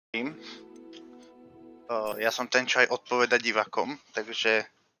Ja som ten, čo aj odpoveda divákom, takže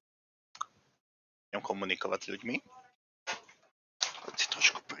budem komunikovať s ľuďmi. Poď si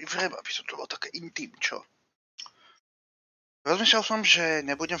trošku privriem, aby som to bol také intim, čo? Rozmýšľal som, že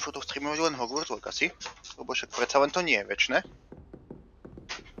nebudem fotostreamovať len Hogwarts Legacy, lebo však predsa len to nie je večné.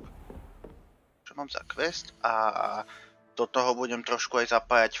 Čo mám za quest? A do toho budem trošku aj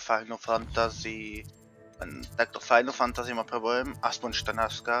zapájať Final Fantasy. Takto Final Fantasy má problém, aspoň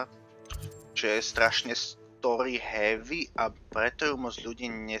 14, že je strašne story heavy a preto ju moc ľudí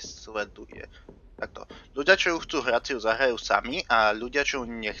nesleduje. Takto, ľudia, čo ju chcú hrať, si ju zahrajú sami a ľudia, čo ju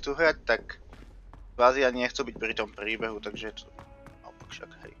nechcú hrať, tak kvázi ani nechcú byť pri tom príbehu, takže je to naopak však,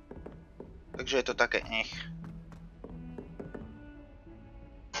 hej. Takže je to také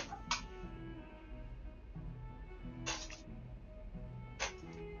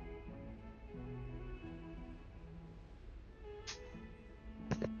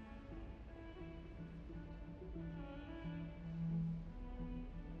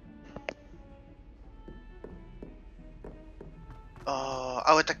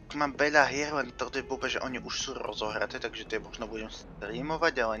ale tak mám veľa hier, len to je blbé, že oni už sú rozohraté, takže tie možno budem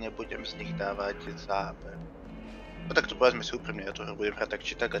streamovať, ale nebudem z nich dávať záber. No tak to povedzme si úprimne, ja to budem hrať tak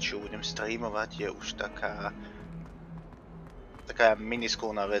či tak, a či ju budem streamovať je už taká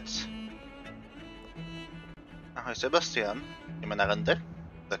miniskulná vec. Ahoj Sebastian, ideme na rande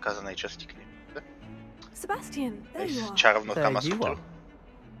v zakázanej časti knihy. Sebastian, there you are. Čarovnú Kamasutru.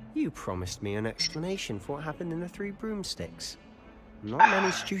 You promised me an explanation for what happened in the Three Broomsticks. Not many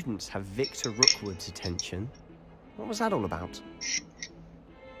students have Victor Rookwood's attention. What was that all about?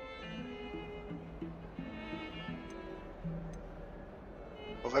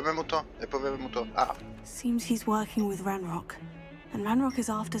 Powiemy mu to? Nie powiemy mu to? Seems he's working with Ranrock. And Ranrock is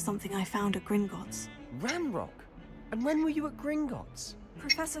after something I found at Gringotts. Ranrock? And when were you at Gringotts?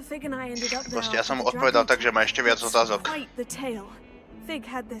 Professor Fig and I ended up there. Proste ja som mu odpovedal tak, že má ešte viac otázok. Quite the tale. Fig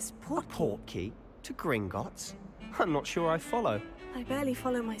had this A portkey to Gringotts? I'm not sure I follow. I barely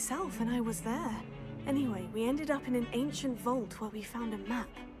follow myself, and I was there. Anyway, we ended up in an ancient vault where we found a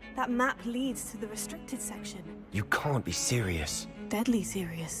map. That map leads to the restricted section. You can't be serious. Deadly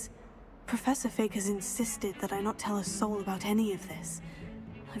serious. Professor Fig has insisted that I not tell a soul about any of this.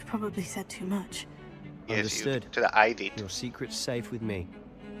 I've probably said too much. Yes, Understood. I did. Your secret's safe with me.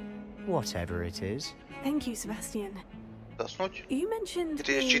 Whatever it is. Thank you, Sebastian. Zasnúť? You mentioned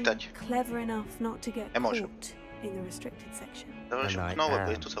Ty ideš čítať. clever enough not to get Nemôžem. caught in the restricted section. Dobre, že And I znovu, am.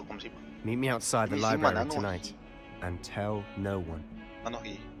 je tu celkom zima. Meet me outside the Zima library na nohy. tonight. And tell no one. Na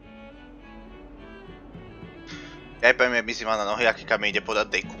nohy. Ja jej poviem, je mi zima na nohy, aký kam ide podať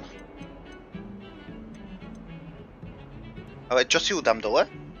dejku. Ale čo si ju dám dole?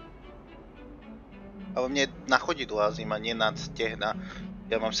 Ale mne na chodidlá zima, nie na stehna.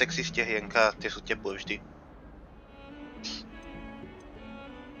 Ja mám sexy stehienka, tie sú teplé vždy.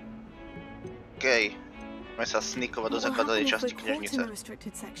 Okej. Môžeme sa snikovať do zakladanej časti knižnice.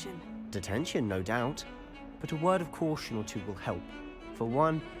 Detention, no doubt. But a word of caution or two will help. For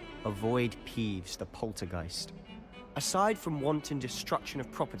one, avoid Peeves, the poltergeist. Aside from wanton destruction of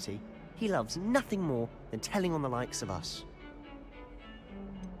property, he loves nothing more than telling on the likes of us.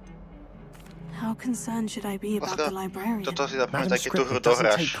 How concerned should I be about the librarian? Toto si zapamätaj, Madam keď tú hru Scribbler doesn't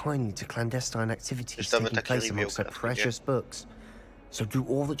take dohráš. kindly to clandestine activities Dostávame taking taký place review amongst her krátky, precious books. So do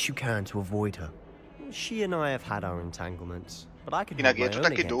all that you can to avoid her. She and I have had our entanglements, but I could Inak hold je my tu own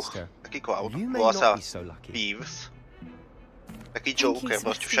taký against duch, her. taký cloud, You may volá sa not be so lucky. Peeves. Taký Joker,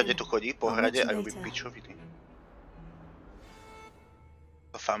 proste všade tu chodí po hrade a robí pičoviny.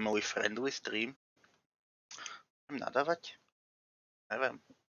 Family friendly stream? Chcem nadávať? Neviem.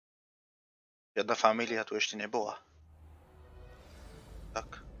 Žiadna família tu ešte nebola.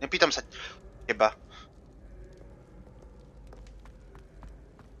 Tak, nepýtam sa teba.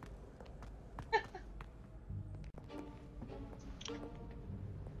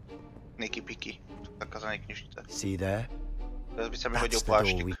 Niky piky, zakázanej knižnice. See there? Teraz by sa mi hodil That's the door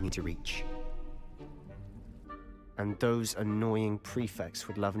pláštik. we need to reach. And those annoying prefects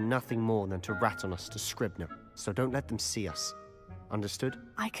would love nothing more than to rat on us to Scribner, so don't let them see us. Understood?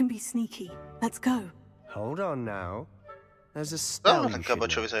 I can be sneaky. Let's go. Hold on now. There's a spell you Taká should know.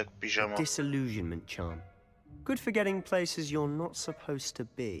 bačovica jak pyžamo. Disillusionment charm. Good for getting places you're not supposed to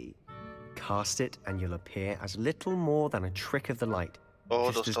be. Cast it and you'll appear as little more than a trick of the light.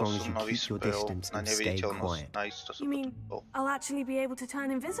 Just as Dostal long as som you nový keep your spell distance na and stay neviditeľnosť. quiet. Nice, to som You mean potreboval. I'll actually be able to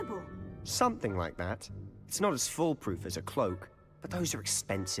turn invisible? Something like that. It's not as foolproof as a cloak, but those are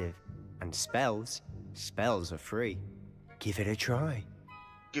expensive. And spells are free. Give it a try.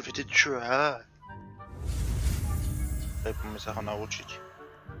 Give it a try. Poďme sa ho naučiť.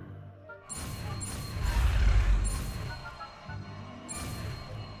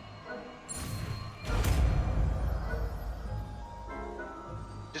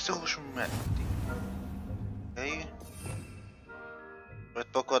 Súžmety. Hej.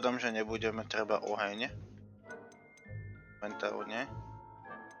 Predpokladám, že nebudeme treba oheň. Momentálne.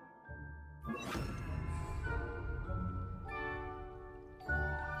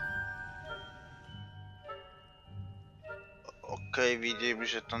 OK, vidím,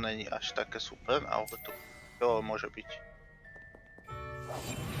 že to není až také super, ale to môže byť.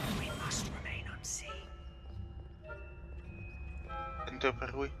 Tento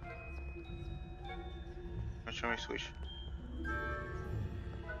prvý. O čo myslíš?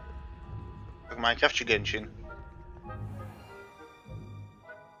 Tak Minecraft či Genshin?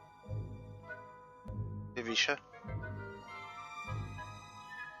 Je vyše?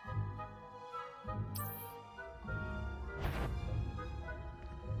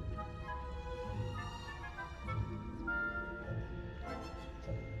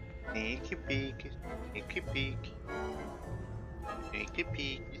 Sneaky peeky, sneaky peeky. Sneaky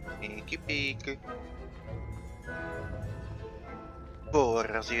peeky, sneaky peeky. Bol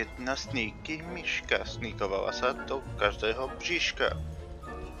raz jedna sneaky myška, sníkovala sa do každého bříška.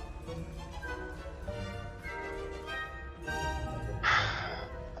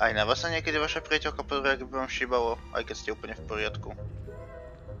 Aj na vás sa niekedy vaša priateľka podľa, ak by vám šíbalo, aj keď ste úplne v poriadku.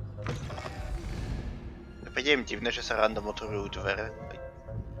 Príde im divné, že sa random otvorujú dvere.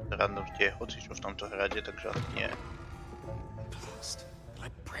 Random kde hocičo v tomto hrade, takže asi nie. Blast. The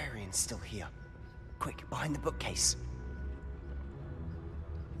librarian's still here. Quick, behind the bookcase.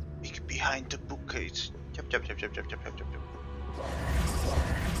 Peek behind the bookcase. Tap.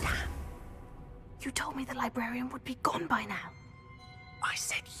 You told me the librarian would be gone by now. I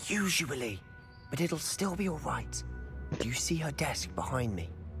said usually, but it'll still be all right. Do you see her desk behind me?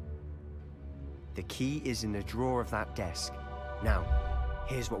 The key is in the drawer of that desk. Now,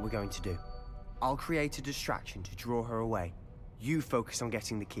 here's what we're going to do. I'll create a distraction to draw her away. You focus on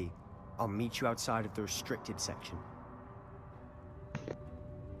getting the key. I'll meet you outside of the restricted section.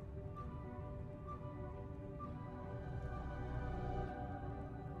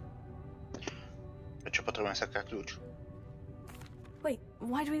 Prečo potrebujem sakra kľúč? Wait,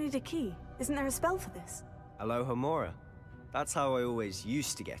 why do we need a key? Isn't there a spell for this? Alohomora. That's how I always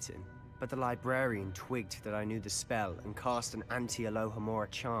used to get in. But the librarian twigged that I knew the spell and cast an anti-Alohomora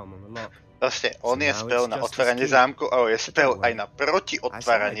charm on the lock. Proste, on je spell na otváranie zámkov, ale je spell aj na proti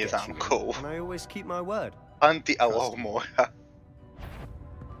otváranie zámkov. And I always keep my word. Anti-Alohomora.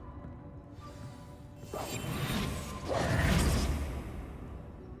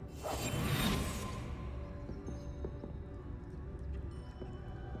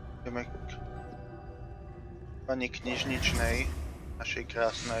 Ideme k pani knižničnej, našej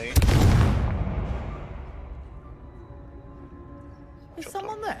krásnej. Is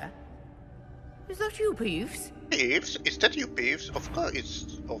someone there? Is that you, Peeves? Peeves? Is that you, Peeves? Of course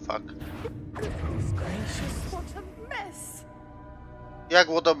it's... Oh fuck. Goodness gracious, what a mess!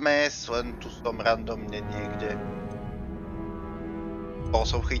 Jak voda mes, len tu som randomne niekde. Bol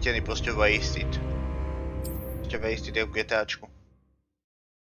som chytený proste wasted. Proste wasted je v GTAčku.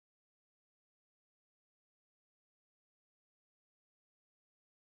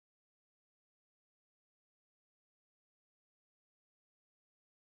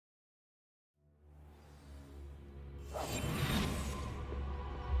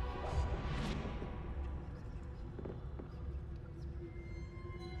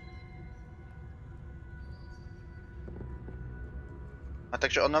 A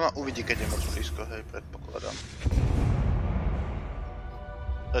takže ona ma uvidí, keď je moc blízko, hej, predpokladám.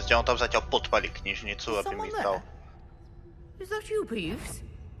 Proste on tam zatiaľ podpalí knižnicu, aby mi dal. Is that you, Peeves?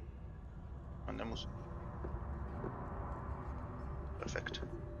 No nemusím. Perfekt.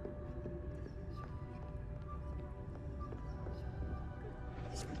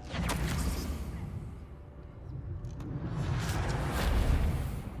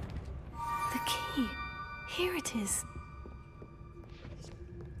 The key. Here it is.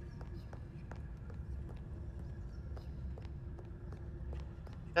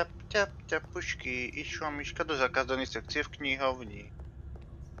 Ťapušky, išla myška do zakázanej sekcie v knihovni.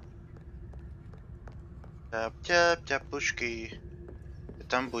 Ťapušky.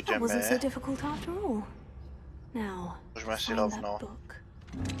 Tam budeme. That wasn't so difficult after all. Now, Môžeme si find rovno that book.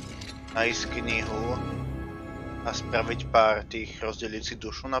 nájsť knihu a spraviť pár tých rozdeliť si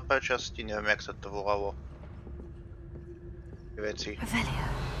dušu na pár časti, neviem jak sa to volalo. Veci. Revelio.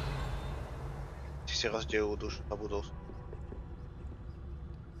 Si rozdelujú dušu na budúcnosť.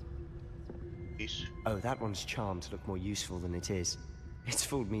 Oh, that one's charmed to look more useful than it is. It's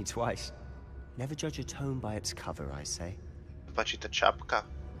fooled me twice. Never judge a tome by its cover, I say. Páči tá čapka.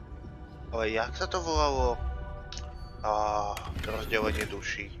 Ale jak sa to volalo? Rozdelenie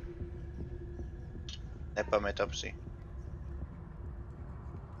duší. Nepamätám si.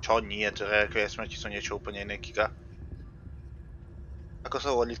 Čo nie, to relikvie smrti sú niečo úplne iné, Kika. Ako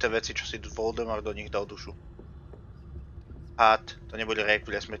sa volili tie veci, čo si Voldemort do nich dal dušu? Hád, to neboli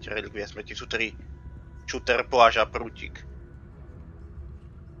relikvie smrti sú 3. Šuter, pláž a prútik.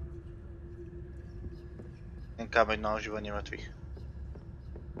 Ten kameň na ožívanie mŕtvych.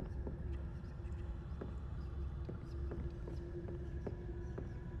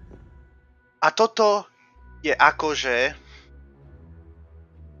 A toto je akože...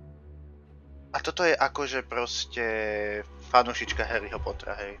 A toto je akože proste fanúšička Harryho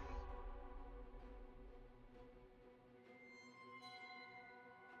Pottera, hej.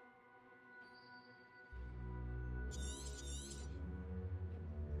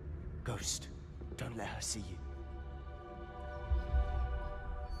 Ghost, don't let her see you.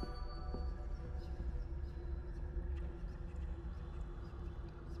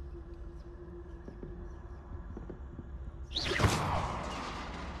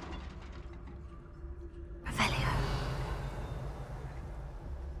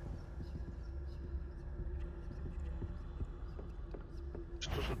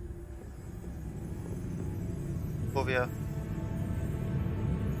 Povia.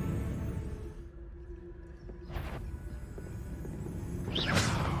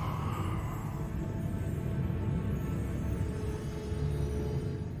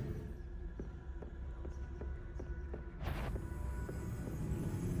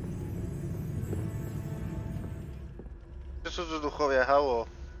 Čo sú tu duchovia, halo?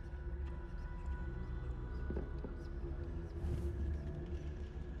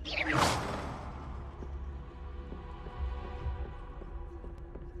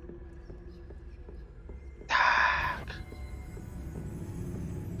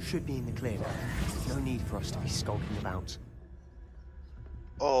 Should be in the clear now. No need for us to be skulking about.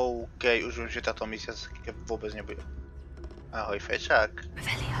 OK, už viem, že táto misia sa vôbec nebude. Ahoj, fešák.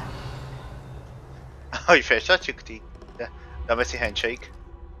 Ahoj, fešáček, ty. Dáme si handshake.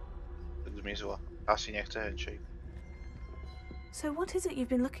 Tak zmizla. Asi nechce handshake. So what is it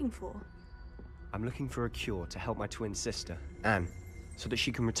you've been looking for? I'm looking for a cure to help my twin sister, Anne, so that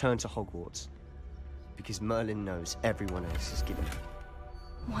she can return to Hogwarts. Because Merlin knows everyone else is given her.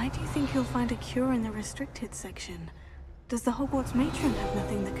 Why do you think you'll find a cure in the restricted section? Does the Hogwarts matron have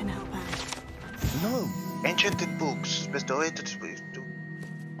nothing that can help out? No! Enchanted books. Bez toho je to...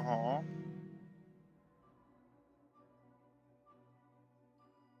 Aha.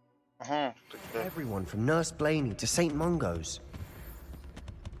 Aha, tak... Everyone from Nurse Blaney to St. Mungo's.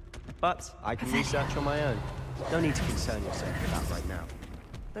 But I can research on my own. No need to concern yourself with that right now.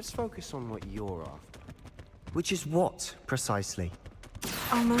 Let's focus on what you're after. Which is what, precisely?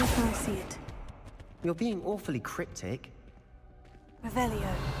 I'll know when I see it. You're being awfully cryptic. Revelio.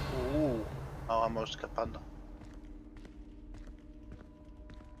 Mała morska panna.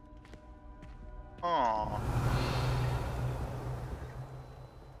 O.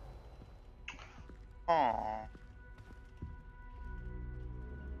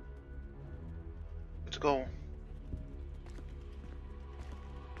 Let's go.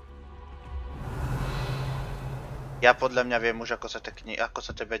 Ja podľa mňa viem už, ako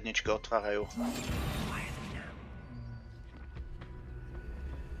sa tie vedničky otvárajú.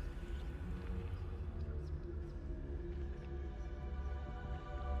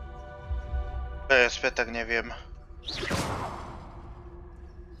 PSP tak neviem.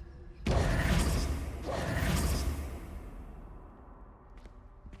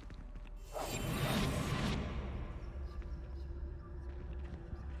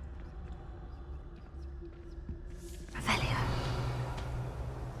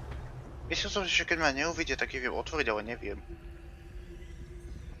 Myslel som si, že keď ma neuvidie, tak ich viem otvoriť, ale neviem.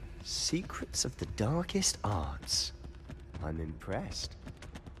 Secrets of the darkest arts. I'm impressed.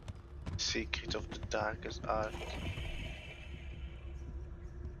 Secret of the darkest art.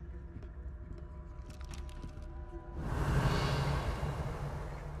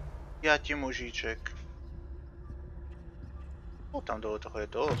 Ja ti mužíček. O, tam dole toho je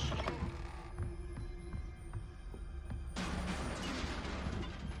dosť.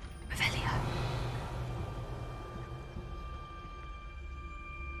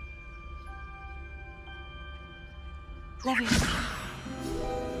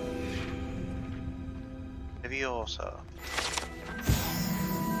 Leviosa.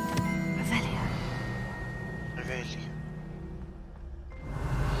 Reveli.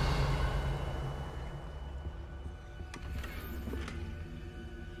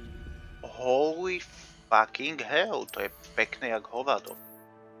 Holy fucking hell, to je pekné jak hovado.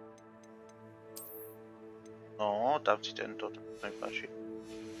 No, dám si tento, to mi páči.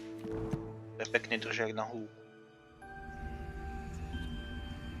 To je pekný držiak na hú.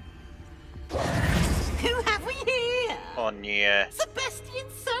 Who have we here? O nie. Sebastian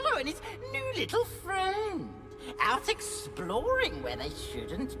Solo and his new little friend. Out exploring where they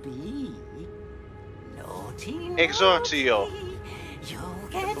shouldn't be. Naughty, Exorcio. naughty. You'll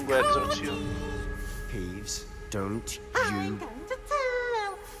get To bude Exorcio. Peeves, don't I'm you... going to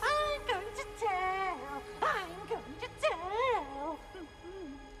tell. I'm going to tell. I'm going to tell.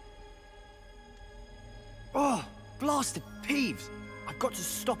 Oh, blasted Peeves! I've got to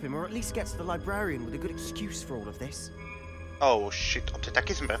stop him, or at least get to the librarian with a good excuse for all of this. Oh shit, on to je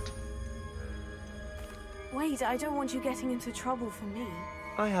taký zmrt. Wait, I don't want you getting into trouble for me.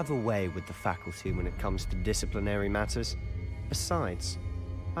 I have a way with the faculty when it comes to disciplinary matters. Besides,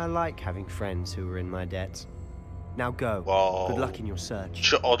 I like having friends who are in my debt. Now go. Wow. Good luck in your search.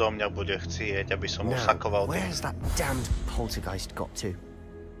 Čo odo mňa bude chcieť, aby som usakoval tým? Where's that damned poltergeist got to?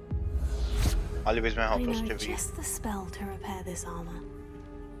 Mali by sme ho I know proste just the spell to repair this armor.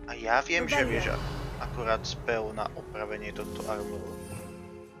 A ja viem, že vieš akurát spell na opravenie tohto armoru.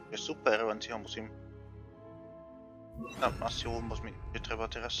 Je super, len si ho musím... Tam asi úmoc mi nebude treba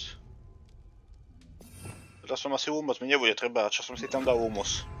teraz. Teda som asi úmoc mi nebude treba, čo som si tam dal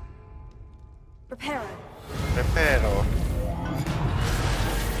úmoc. Reparo. Reparo.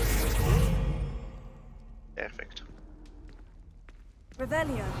 Perfekt.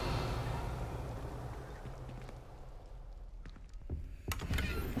 Revelio.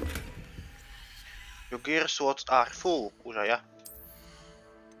 Your gear swords are full, už aj ja.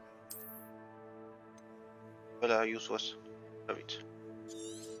 Veľa useless. Víc.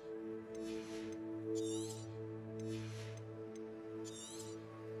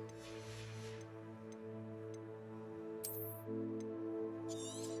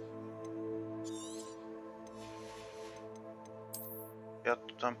 Ja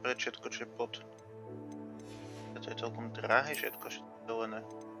tu tam pre všetko, čo je pod. To je celkom drahé všetko, zelené.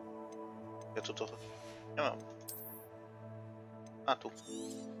 Ja tu toho nemám. A tu.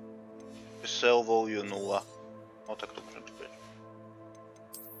 Sell value 0. No tak to môžem späť.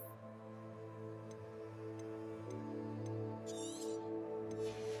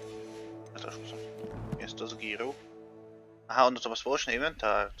 A trošku som miesto z gíru. Aha, ono to má spoločný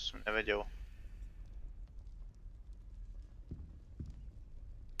inventár, to som nevedel.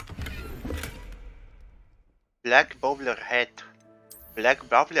 Black Bowler Hat. Black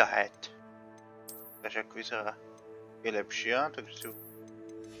Bowler Hat. Takže ako vyzerá. Je lepšia, takže si ju...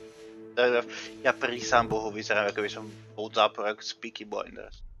 Ja prísam Bohu vyzerám, ako by som bol záporák z Peaky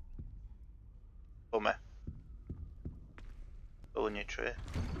Blinders. Pome. To niečo je.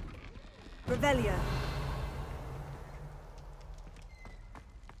 Revelio.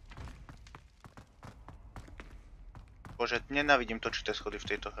 Bože, nenávidím točité schody v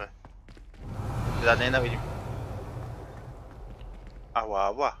tejto hre. Teda nenávidím.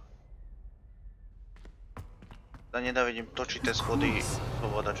 Aua. Ja nenávidím točité schody s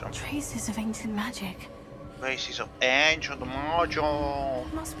ovládačom. Traces of ancient magic. Traces of ancient magic. There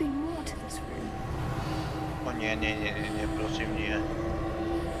must be more to this room. O nie, prosím, nie.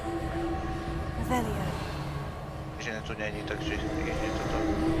 Revelio. Že tu není, takže je toto.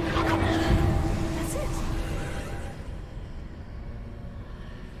 That's it.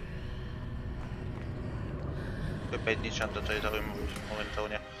 To je 5 ničan, toto je zaujímavé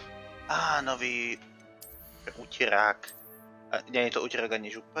momentálne. Á, nový... Utierák. Nie je to utierák ani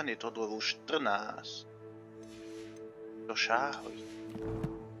župan, je to level 14. To šáhoj.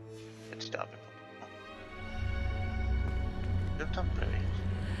 Keď si dáme potom. Idem tam prejsť.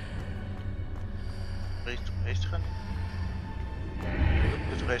 Prejsť do prvej strany?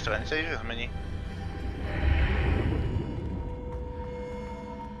 Do druhej strany sa nič zmení.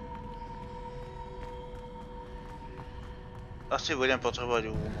 Asi budem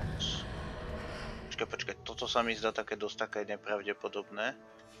potrebovať úmoc. Počkaj, toto sa mi zdá také dosť také nepravdepodobné.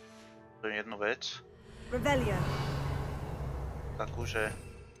 Poviem jednu vec. Revelio. Takú, že...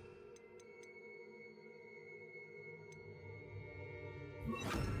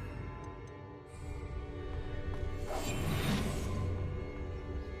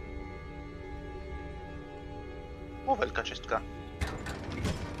 O, veľká čestka.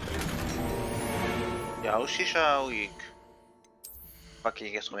 Ďalší šálík.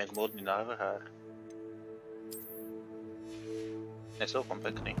 Fakík, ja som jak módny návrhár. Je celkom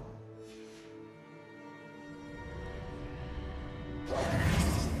pekný.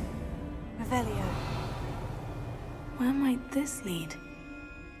 Revelio. Where might this lead?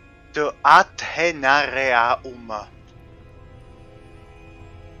 To Athenareum.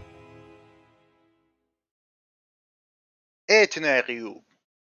 Athenareum.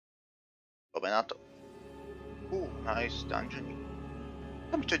 Poďme na to. Nice dungeon.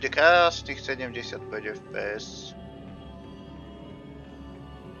 Tam čo ide krásnych 75 FPS.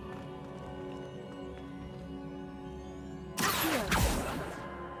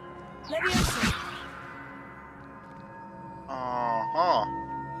 Aha.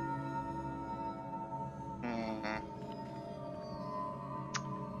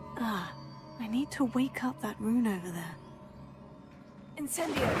 I need to wake up that rune over there.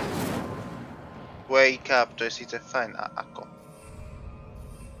 Incendio! Wake up, to je síce fajn, a ako?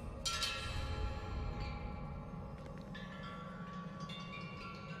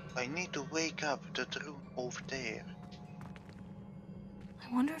 I need to wake up that rune over there. I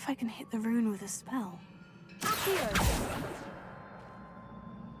wonder if I can hit the rune with a spell. Accio!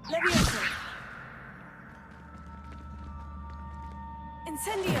 Levioso!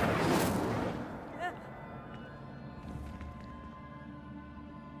 Incendio!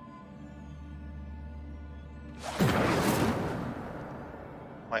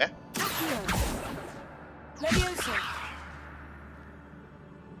 Moje? Accio! Levioso!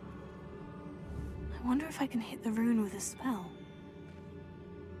 I wonder if I can hit the rune with a spell.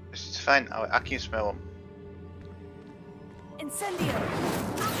 To je síce fajn, ale akým smelom? Incendio!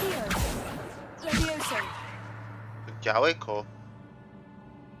 Accio! Levioso! Ďaleko?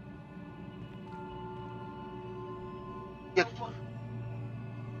 I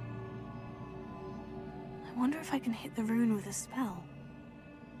wonder if I can hit the rune with a spell.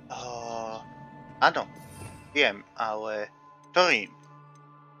 Áno, viem, ale ktorým?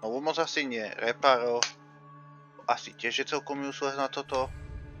 Novú moc asi nie, reparo asi tiež je celkom useless na toto.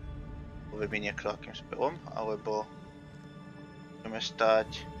 Povie mi niekto akým spelom, alebo môžeme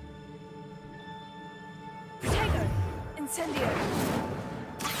stať... Protego! Incendio!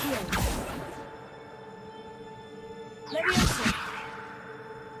 Accio! Levioso!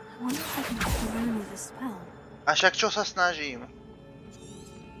 I wonder if I can hit the rune with a spell. A však čo sa snažím?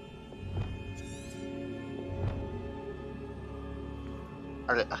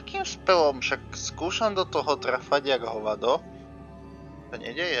 Ale akým spelom? Však skúšam do toho trafať jak hovado. To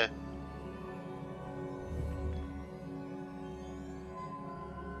nedeje.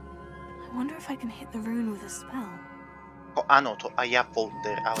 I wonder if I can hit the rune with a spell. Áno, to aj ja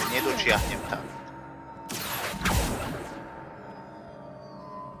Wonder, ale nedočiahnem tam.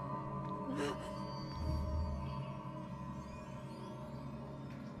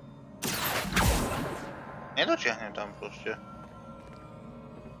 Nedočiahnem tam proste.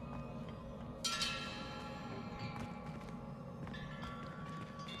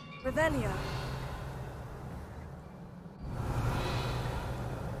 Revelio!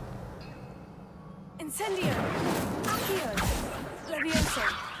 Incendio! Accio! Levioso!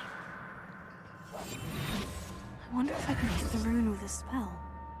 I wonder if I can hit the rune with a spell.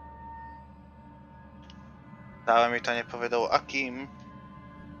 Dále mi to nepovedal akým.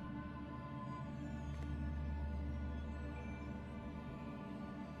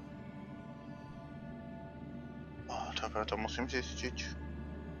 Dobre, to musím zistiť.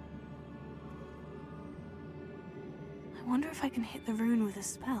 I wonder if I can hit the rune with a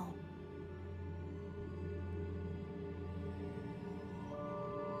spell.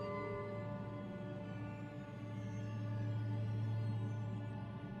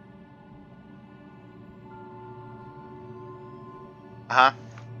 Aha.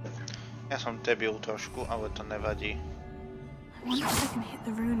 Ja som debil trošku, ale to nevadí. I wonder if I can hit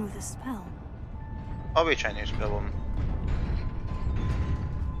the rune with a spell. Obyčajným spelom.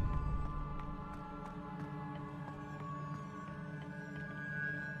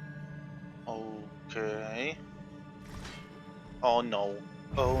 Okay. Oh no.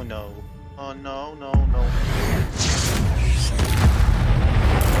 Oh no. Oh no, no, no.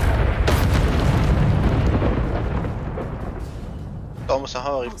 Tomu sa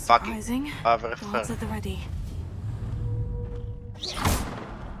hovorí fucking power Guards at the ready.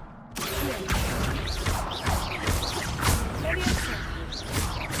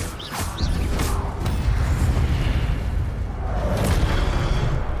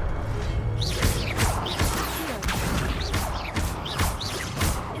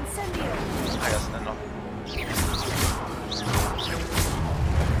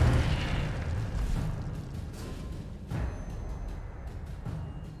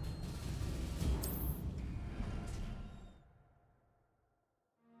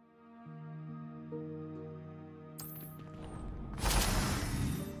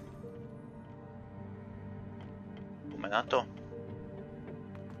 Na to.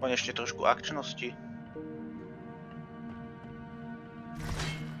 Konečne trošku akčnosti.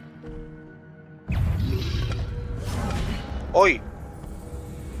 Oj!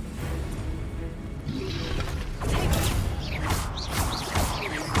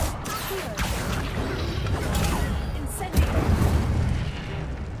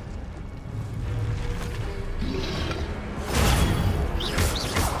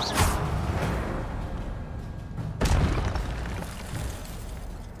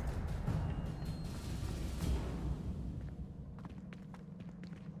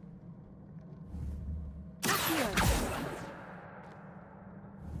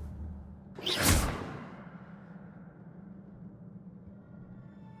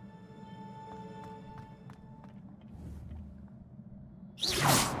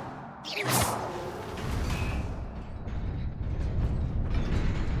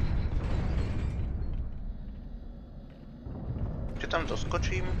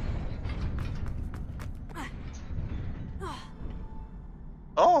 doskočím.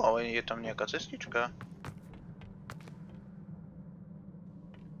 Ale je tam nejaká cestička.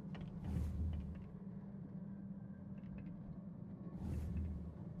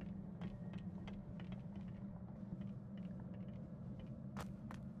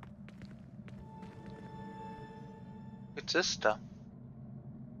 Je cesta.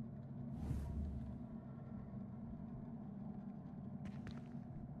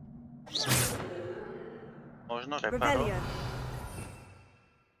 Možno reparo.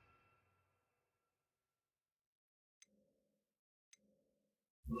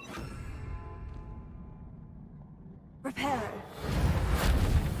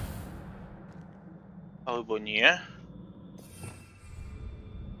 Alebo nie.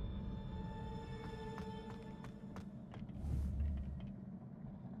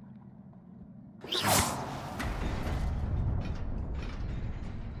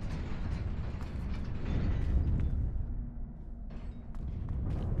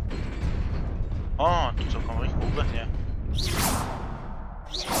 Á, to celkom rýchlo ubehne.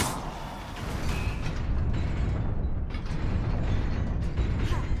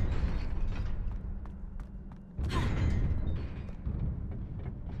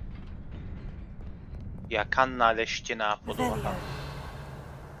 Jaká naleštená podlaha.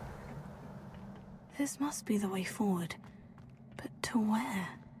 This must be the way forward, but to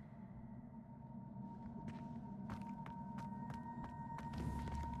where?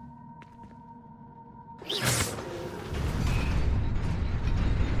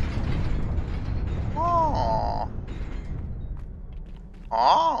 Oh.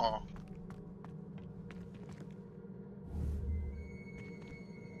 Oh.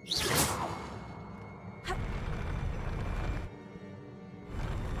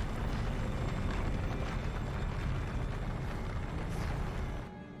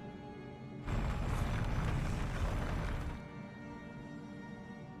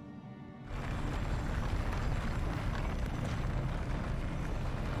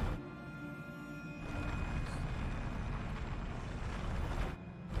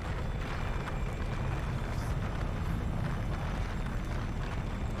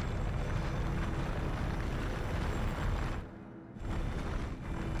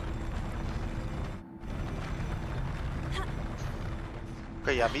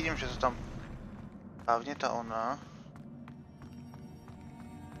 Okay, ja vidím, že sa tam hlavne tá ona.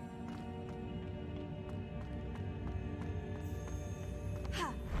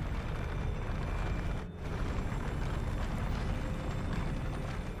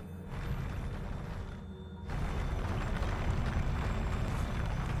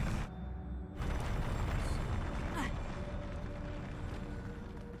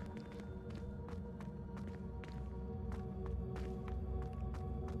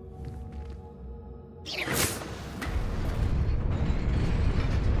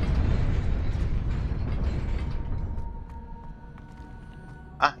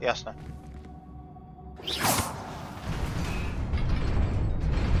 A, jasné.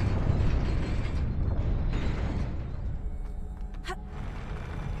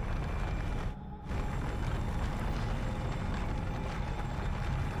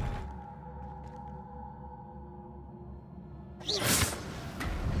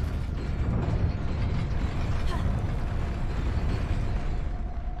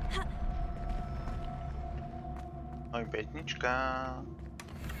 Oj, bednička.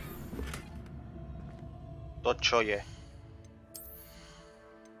 To čo je?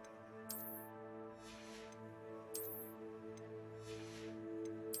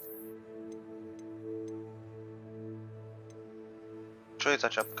 Čo je za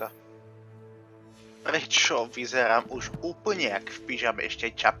čapka? Prečo vyzerám už úplne jak v pyžame?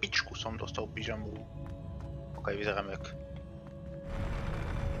 Ešte aj čapičku som dostal pyžamu. Ok, vyzerám jak...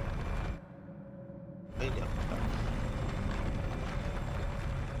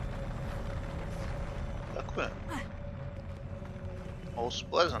 Ďakujem. Most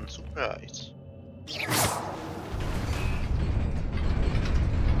pleasant surprise.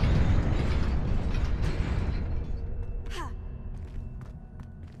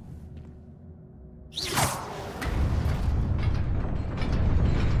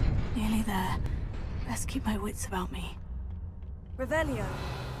 Nearly there. Best keep my wits about me. Revelio.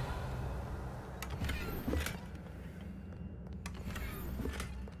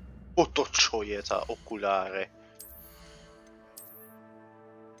 To čo je za okuláre?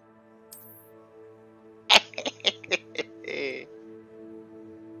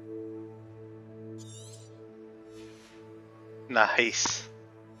 Nice.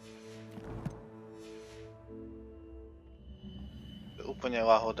 úplne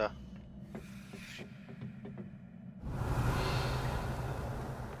lahoda.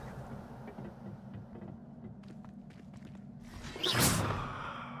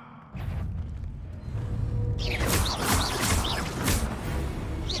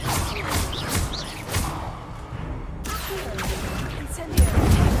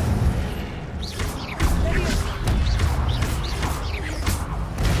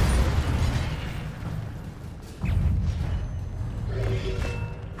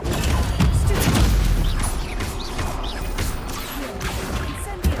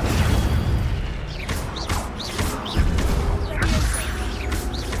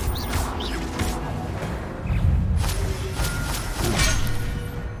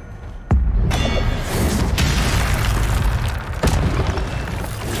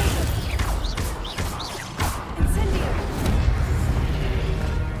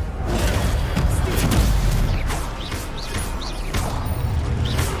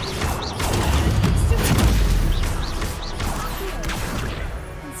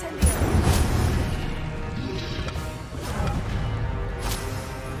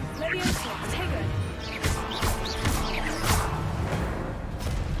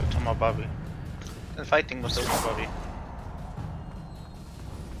 Baví. Ten fighting ma sa už baví.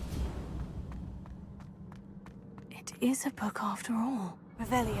 It is a book after all.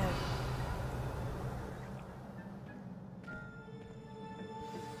 Revelio.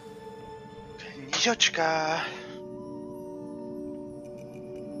 Knižočka.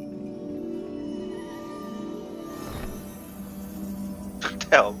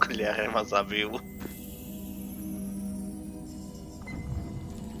 Tie okuliare ma zabijú.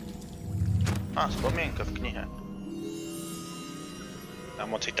 Spomienka v knihe.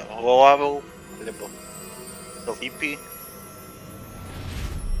 Dám si to hlavu, alebo to vypí.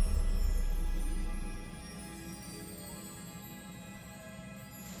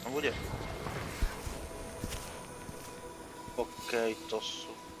 No bude. Okej, to sú...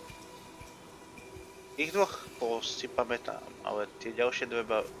 Ich dvoch si pamätám, ale tie ďalšie dve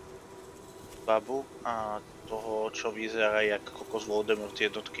babu a toho, čo vyzerá jak kokos Voldemort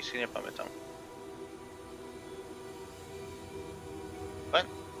jednotky, si nepamätám. Len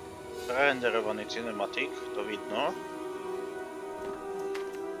prerenderovaný cinematik, to vidno.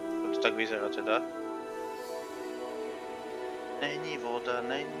 To tak vyzerá teda. Není voda,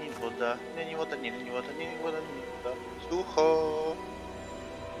 není voda, není voda, není voda, není voda, není voda. Sucho!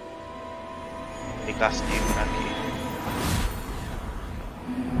 Je gasník taký.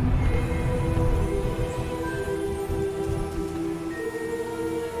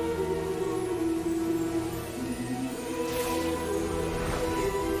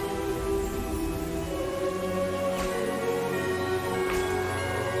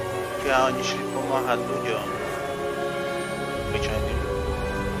 A oni šli pomáhať ľuďom. Obyčajným.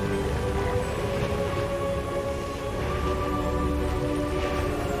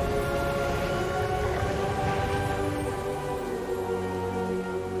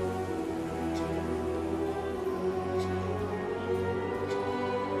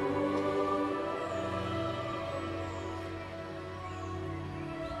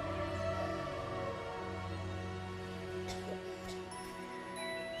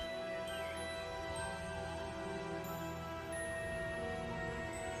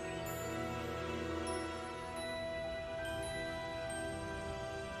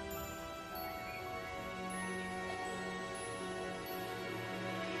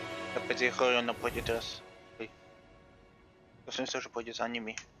 Opäť je chorý, ono pôjde teraz. To som myslel, že pôjde za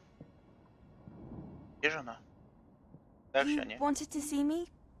nimi. Kdeže ona? Staršia, nie? You wanted to see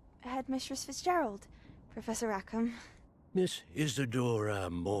me? Headmistress Fitzgerald, Professor Rackham. Miss Isadora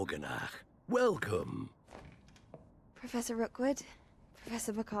Morganach, welcome. Professor Rookwood,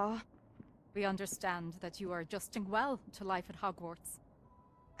 Professor Bakar. We understand that you are adjusting well to life at Hogwarts.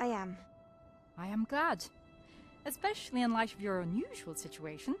 I am. I am glad. Especially in light of your unusual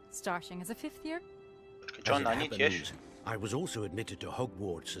situation, starting as a 5th year. As it happens, I was also admitted to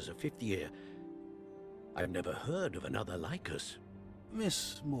Hogwarts as a 5th year. I've never heard of another like us.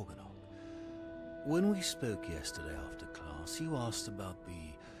 Miss Morganach, when we spoke yesterday after class, you asked about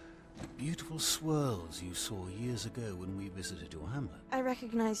the beautiful swirls you saw years ago when we visited your hamlet. I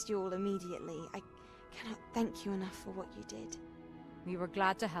recognized you all immediately. I cannot thank you enough for what you did. We were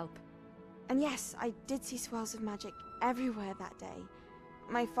glad to help. And yes, I did see swirls of magic everywhere that day.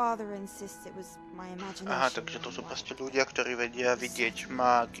 My father insists it was my imagination. Aha, takže to sú proste ľudia, ktorí vedia vidieť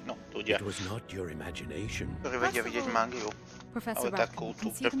mágiu. No, ľudia. It was not your imagination. Ktorí vedia vidieť mágiu. Ale takú tú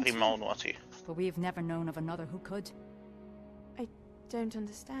primálnu asi. But we've never known of another who could. I don't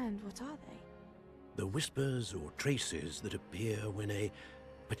understand. What are they? The whispers or traces that appear when a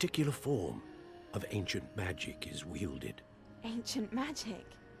particular form of ancient magic is wielded. Ancient magic?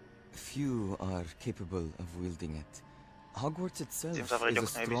 Few are capable of wielding it. Hogwarts itself is a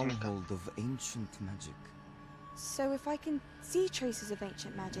stronghold of ancient magic. So if I can see traces of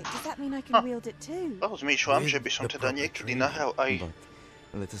ancient magic, does that mean I can wield it too? Rozmýšľam, že by som teda niekedy nahral aj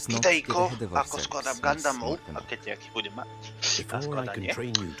videjko, ako skladám Gundamov, a keď nejaký budem mať na skladanie.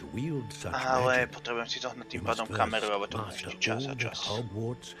 Ale potrebujem si zohnať tým pádom kameru, ale to má ešte čas a čas.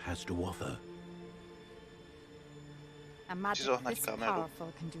 Si zohnať kameru,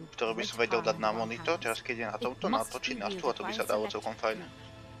 ktorú by som vedel dať na monitor, teraz keď je na tomto, natočiť na stôl a to by sa dalo celkom fajn.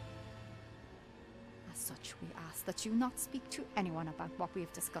 As such, we ask that you not speak to anyone about what we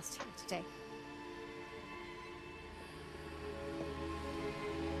have discussed here today.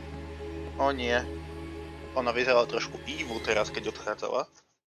 O nie. Ona vyzerala trošku evil teraz, keď odchádzala.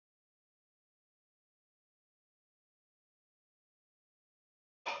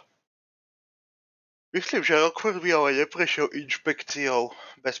 Myslím, že Rockford by ale neprešiel inšpekciou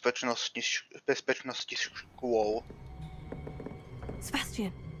bezpečnosti škôl.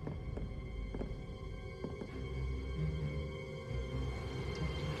 Sebastian.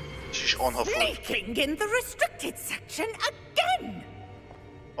 Sneaking in the restricted section again!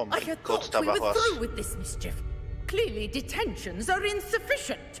 Oh my I God, thought we were through with this mischief. Clearly detentions are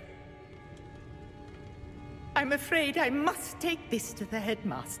insufficient. I'm afraid I must take this to the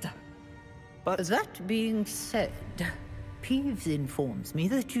headmaster. But that being said, Peeves informs me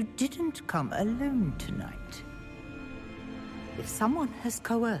that you didn't come alone tonight. If someone has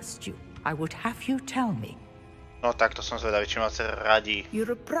coerced you, I would have you tell me. No tak to som zvedavý, či ma sa radí.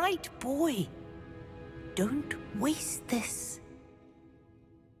 You're a bright boy. Don't waste this.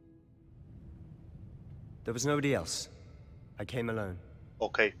 There was nobody else. I came alone.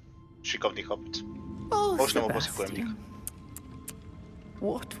 OK, šikovný chlapec. Oh, Možno mu posypujem dých.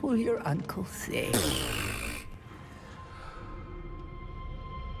 What will your uncle say?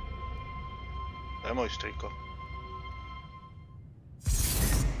 To je môj striko.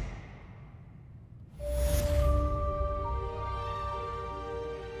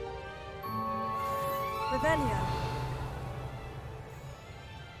 Revelio.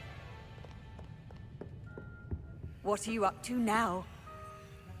 What are you up to now?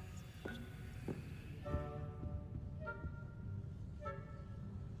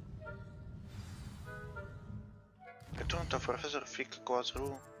 To profesor Flick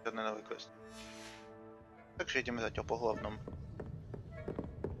Quazru, žiadne nové questy. Takže ideme zatiaľ po hlavnom.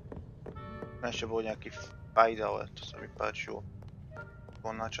 Ešte bol nejaký fight, ale to sa mi páčilo.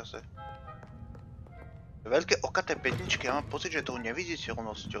 Bol na čase. Veľké okaté petničky, ja mám pocit, že tou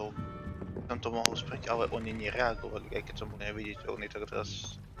neviditeľnosťou som to mohol spraviť, ale oni nereagovali, aj keď som bol neviditeľný, tak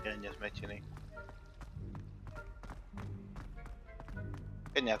teraz je nezmetený.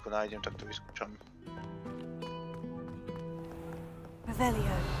 Keď nejako nájdem, tak to vyskúšam.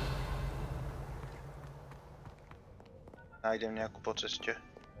 Revelio. Nájdem nejakú po ceste.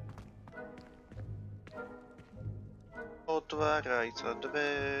 Otváraj sa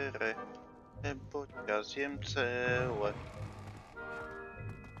dvere, nebo ťa zjem celé.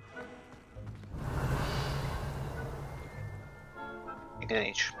 Nikde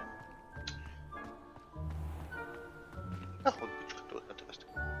nič. Na chodbičku tu na teraz.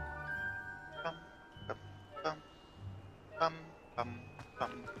 Pam, pam, pam, pam, pam,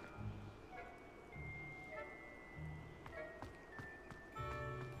 pam.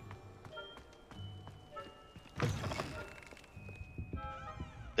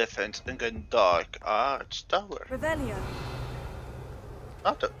 Defense against Dark Arts Tower. Revelio.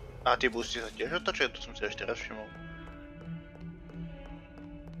 A tie boosty sa tiež otočia, to som si ešte raz všimol.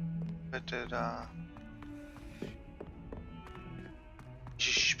 Teda...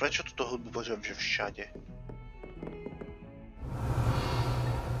 Ježiš, prečo túto hudbu požujem, že všade?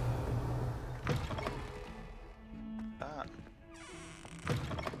 Tak.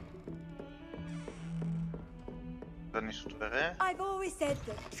 Zadní sú dvere.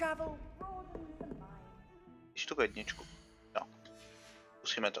 Iš tu jedničku. No.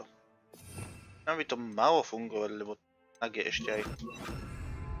 Musíme to. Nám by to malo fungovať, lebo tak je ešte aj.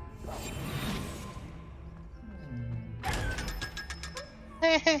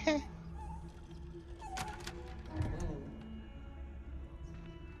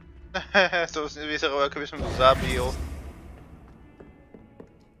 To vyzeralo, ako by som to zabil.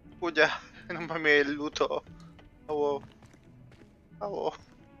 Chuďa, no mi je ľúto. Haló. Haló.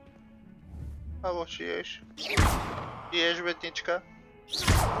 Haló, žiješ? Žiješ, vetnička?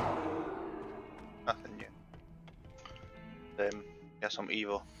 Nie. Ja som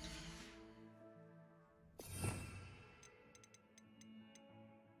Ivo.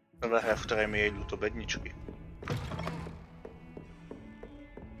 Prvá hra, v ktorej mi je ľúto bedničky.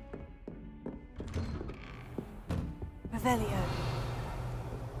 Revelio.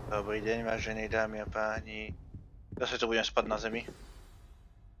 Dobrý deň, vážení dámy a páni. Zase tu budem spať na zemi.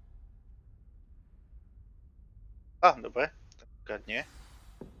 Dobre. Tak nie.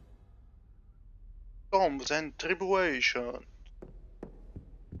 Storms and Tribulation.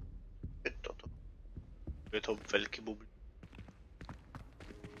 Je toto. Je to veľký bubl.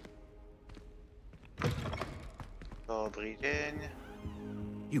 Dobrý deň.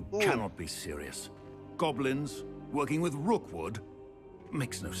 You cannot be serious. Goblins working with Rookwood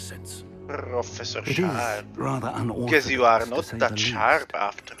makes no sense. Professor It Sharp. is rather Because you are unorthodox, not to say that the least. sharp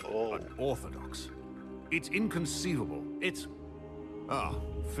after all. Unorthodox. It's inconceivable. It's...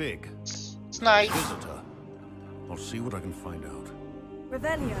 Fig. It's nice. Visitor. I'll see what I can find out.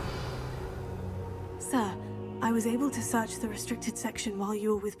 Revelio. Sir, I was able to search the restricted section while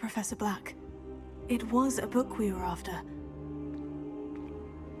you were with Professor Black. It was a book we were after.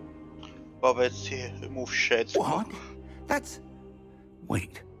 Povedz mu všetko. What? That's...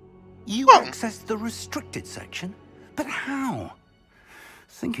 Wait. You accessed the restricted section? But how?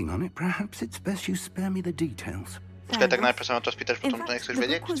 Thinking on it, perhaps it's best you spare me the details. Počkaj, tak najprv sa ma to spýtaš, potom to nechceš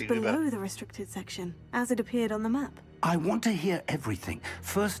vedieť? The book was below the restricted section, as it appeared on the map. I want to hear everything.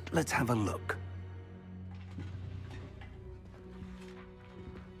 First, let's have a look.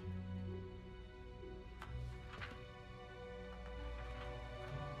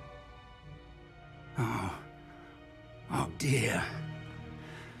 Oh dear.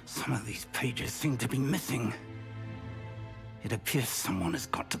 Some of these pages seem to be missing. It appears someone has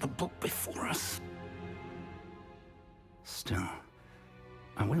got to the book before us. Still,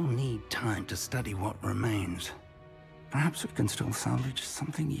 I will need time to study what remains. Perhaps we can still salvage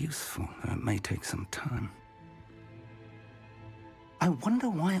something useful, though it may take some time. I wonder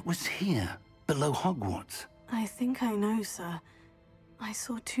why it was here, below Hogwarts. I think I know, sir. I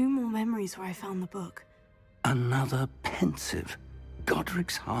saw 2 more memories where I found the book. Another pensive.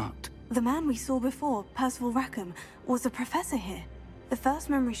 Godric's heart. The man we saw before, Percival Rackham, was a professor here. The first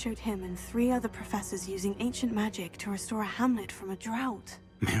memory showed him and 3 other professors using ancient magic to restore a hamlet from a drought.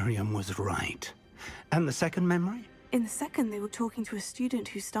 Miriam was right. And the second memory? In the second, they were talking to a student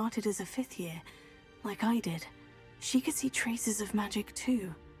who started as a 5th year, like I did. She could see traces of magic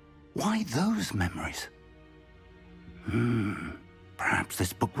too. Why those memories? Perhaps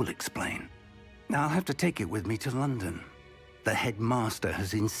this book will explain. I'll have to take it with me to London. The headmaster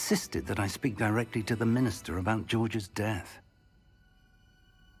has insisted that I speak directly to the minister about George's death.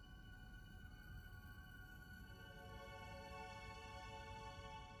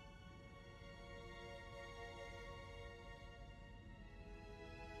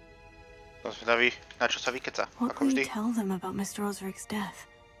 What will you tell them about Mr. Osric's death?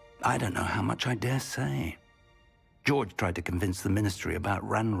 I don't know how much I dare say. George tried to convince the ministry about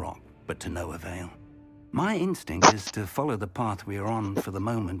Ranrock, but to no avail. My instinct is to follow the path we are on for the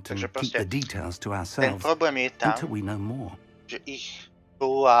moment and keep the details to ourselves until we know more. Že ich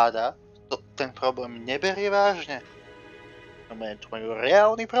vláda ten problém neberie vážne. To majú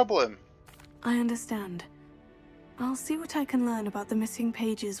reálny problém. I understand. I'll see what I can learn about the missing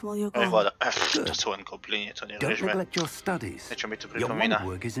pages while you're gone. To sú len kobliny, to Don't neriežme. neglect your studies. Niečo mi to Your pripomína. wand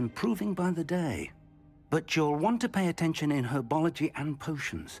work is improving by the day. But you'll want to pay attention in herbology and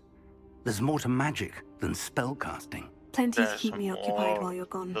potions. There's more to magic than spellcasting. Plenty to keep me occupied while you're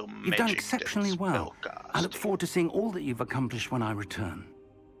gone. You've done exceptionally well. I look forward to seeing all that you've accomplished when I return.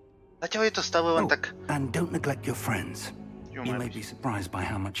 Zatiaľ je to stále len tak... And don't neglect your friends. You may be surprised by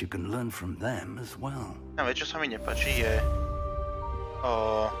how much you can learn from them as well. A čo sa mi nepáči je...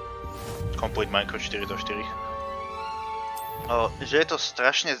 Complete Minecraft 4:4. Že je to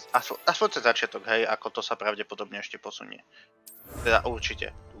strašne... Aspoň ten začiatok, hej, ako to sa pravdepodobne ešte posunie. Teda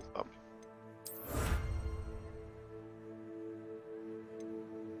určite, dúfam.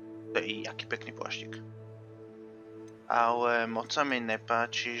 To je jaký pekný pláštik. Ale moc sa mi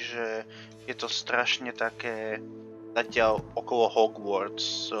nepáči, že je to strašne také... Zatiaľ okolo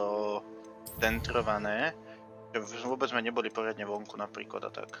Hogwarts centrované, že vôbec sme neboli poriadne vonku napríklad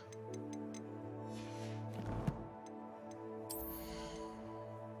a tak.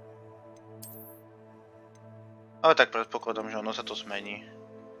 Ale tak predpokladám, že ono sa to zmení.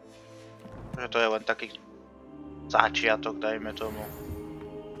 Že to je len taký začiatok, dajme tomu.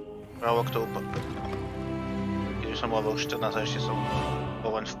 Právo k tomu... Keď som bol vo 14 a ešte som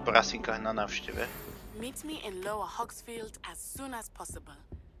bol len v prasinkách na návšteve. Meet me in Lower Hogsfield as soon as possible.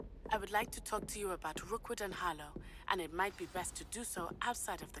 I would like to talk to you about Rookwood and Harlow, and it might be best to do so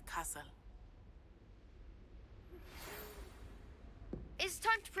outside of the castle. It's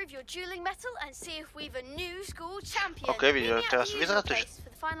time to prove your dueling mettle and see if we've a new school champion. OK, vidíte, teraz vyzerá to, že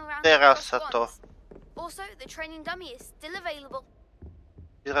teraz sa to... Also, the training dummy is still available.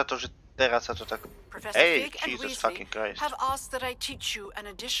 Vyzerá to, že teraz sa to tak... Hey, Jesus fucking Christ.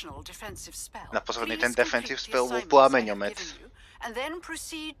 Na posledný ten defensive spell bol plameňomec.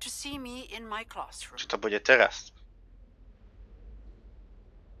 Čo to bude teraz?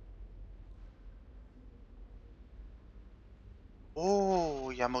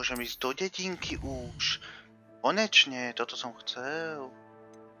 Ja môžem ísť do dedinky už. Konečne, toto som chcel.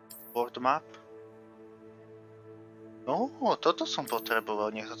 World map. No, toto som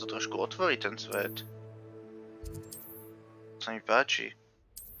potreboval, nech sa to trošku otvorí ten svet. To sa mi páči.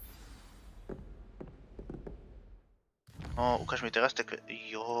 No, ukáž mi teraz také...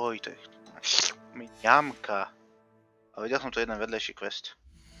 Joj, to je... Mňamka. A videl som tu jeden vedlejší quest.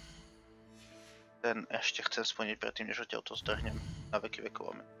 Ten ešte chcem splniť predtým, než odtiaľ to zdrhnem na veky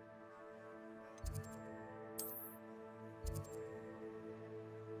vekov.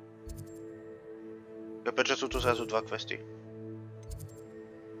 Prečo sú tu zrazu dva questy?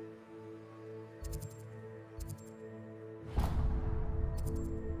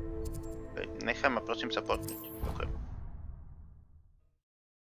 Nechaj ma prosím sa portnúť.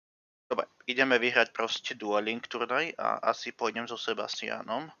 Dobre, ideme vyhrať proste dueling turnaj a asi pôjdem so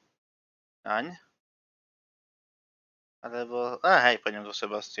Sebastianom. Naň. Alebo... hej, pôjdem so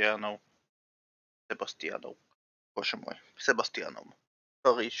Sebastianom. Bože môj, Sebastianom.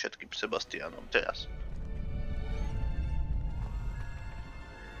 Sorry všetkým Sebastianom, teraz.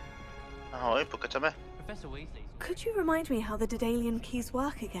 Ahoj, pokecame. Could you remind me how the Daedalian keys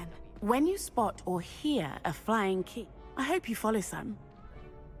work again? When you spot or hear a flying key, I hope you follow some.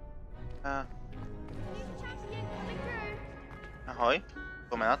 Ahoj,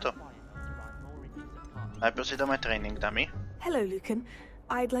 poďme na to. Najprv si dáme training dummy. Hello, Lucan.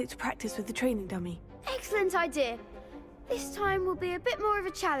 I'd like to practice with the training dummy. Excellent idea. This time will be a bit more of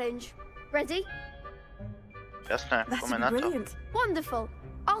a challenge. Ready? Jasné, poďme na to. Wonderful.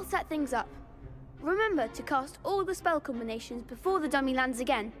 I'll set things up. Remember to cast all the spell combinations before the dummy lands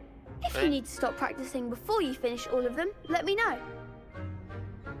again. If you need to stop practicing before you finish all of them, let me know.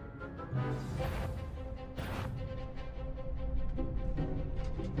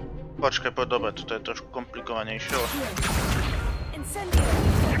 Počkaj, dobre, toto je trošku komplikovanejšie.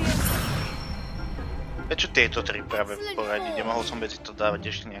 Prečo tieto tri práve v poradí? Nemohol som medzi to dávať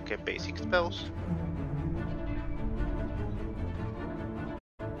ešte nejaké basic spells?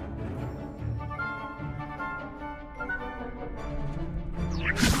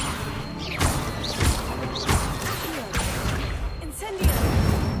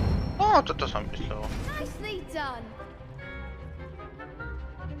 Toto som myslel. Nicely done.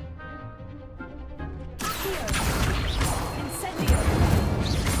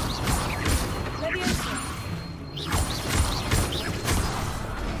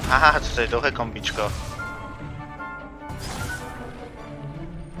 Aha, toto je dlhé kombičko.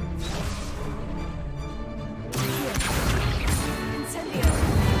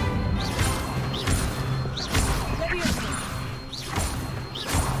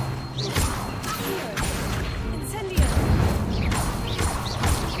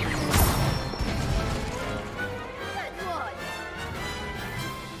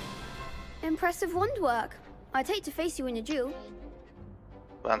 Impressive wand work. I'd hate to face you in a duel.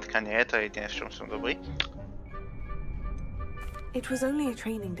 Wandka nie, to jedyne, z czym som dobrý. It was only a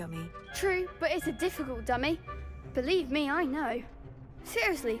training dummy. True, but it's a difficult dummy. Believe me, I know.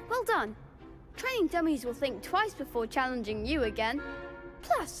 Seriously, well done. Training dummies will think twice before challenging you again.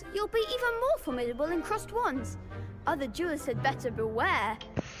 Plus, you'll be even more formidable in crossed wands. Other duelists had better beware.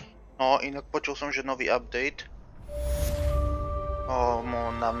 No, inak počul som, že nový update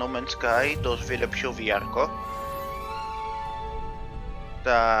na No Man's Sky dosť vylepšil VR-ko.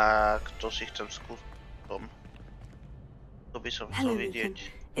 Tak, to si chcem skúsiť. To by som chcel vidieť.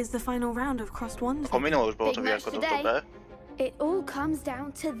 Is the final round of crossed wands? Ako minulo už bolo to VR-ko dosť dobré. It all comes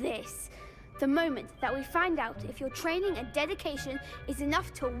down to this. The moment that we find out if your training and dedication is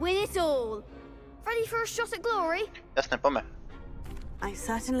enough to win it all. Ready for a shot at glory? Jasné, poďme. I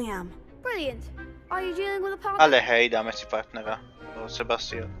certainly am. Brilliant. Are you dealing with a partner? Ale hej, dáme si partnera.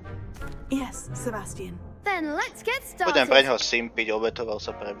 Sebastian. Yes, Sebastian. Then let's get started. Budem pre ňoho simpiť, obetoval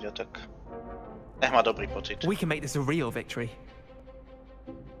sa pre mňa, tak nech má dobrý pocit. We can make this a real victory.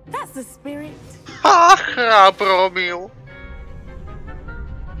 That's the spirit. Chrábromil.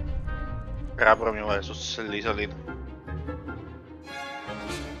 Chrábromil je zo Slytherin.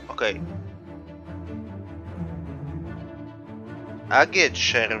 OK. Ak je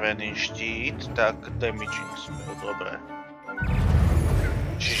červený štít, tak damaging spell, dobre.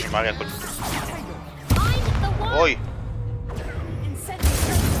 Ježišmaria, koľko tu. Oj!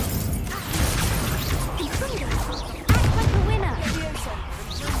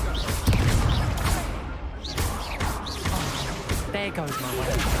 There goes my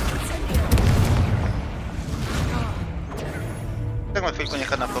way. Tak ma chvíľku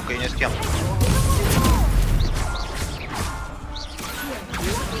nechať na pokoji, nestiam.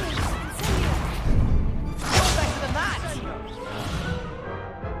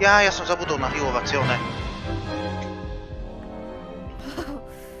 Ja som zabudol na healovacione.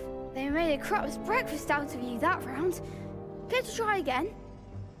 They made a crap's breakfast out of you that round. Care to try again?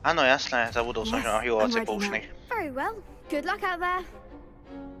 Áno, jasné, zabudol som, že mám healovacie poučný. Very well. Good luck out there.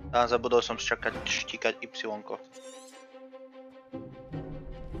 A zabudol som štíkať Y-ko.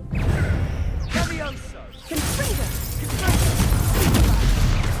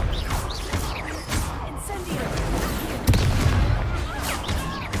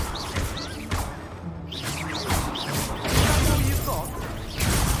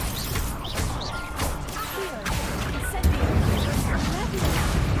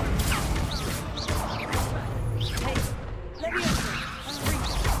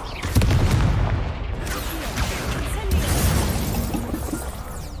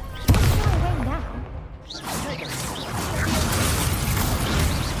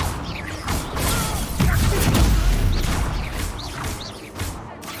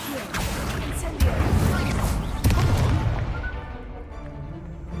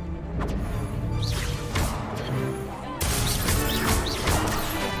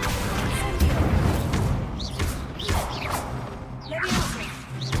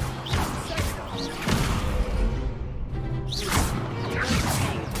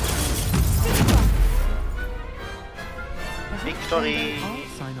 Victory! I'll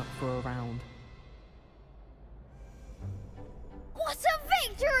sign up for a round. What a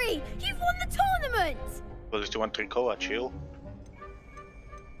victory! You've won the tournament! Well, just want to recover, chill.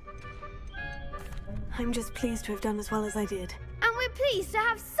 I'm just pleased to have done as well as I did. And we're pleased to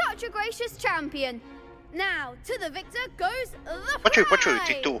have such a gracious champion. Now, to the victor goes the prize! Počuj,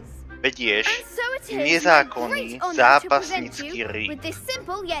 ty tu vedieš nezákonný zápasnícky ring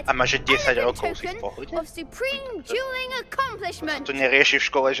a máš 10 rokov, si v pohode? Sa tu nerieši v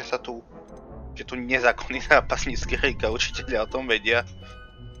škole, že tu nezákonný zápasnícky ring a učiteľia o tom vedia.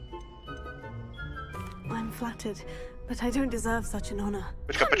 I'm flattered, but I don't deserve such an honor.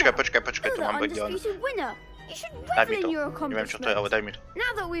 Počkaj, tu mám bagion. Daj mi to, neviem čo to je, ale daj mi to.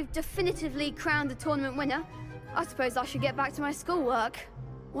 Now that we've definitively crowned the tournament winner, I suppose I should get back to my schoolwork.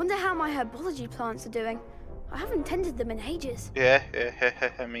 Wonder how my herbology plants are doing. I haven't tended them in ages.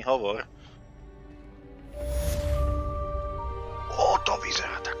 Mi hovor. To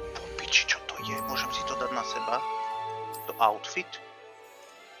vyzerá tak po piči, čo to je? Môžem si to dať na seba? To outfit?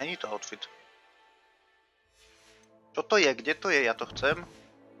 Není to outfit. Čo to je? Kde to je? Ja to chcem.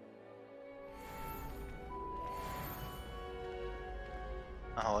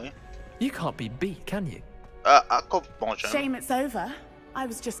 Ahoj. You can't be beat, can you? Ako môžem? Shame it's over. I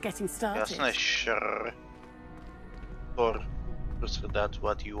was just getting started. Jasné, sure. Or that's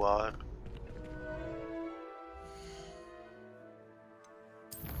what you are.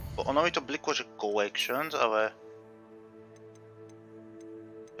 Ono mi to bliklo, že collections, ale...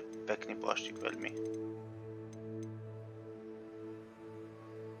 Pekný pláštik veľmi.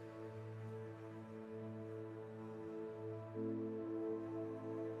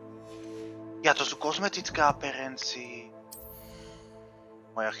 Ja, to sú kozmetické aperencie.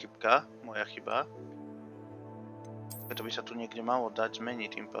 Moja chyba. Preto by sa tu niekde malo dať zmeniť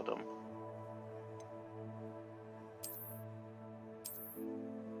tým pádom.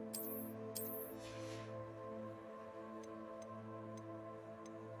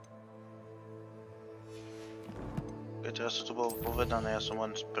 Teraz to bolo povedané, ja som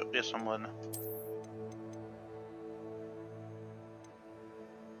len...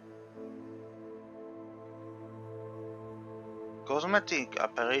 Cosmetic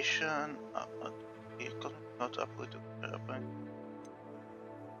apparition, not applicable to therapy.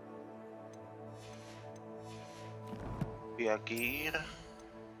 Gear.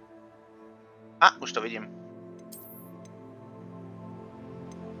 Už to vidím.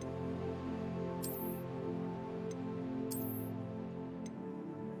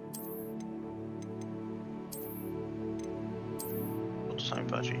 Toto sa mi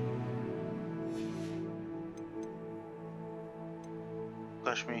páči.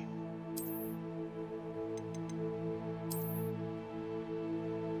 Ukáž mi.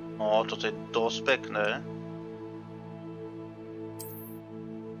 No, toto je dosť pekné.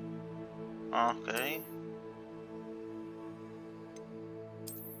 Okej.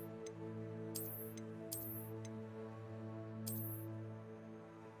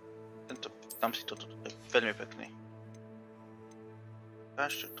 Tam si toto, je veľmi pekný.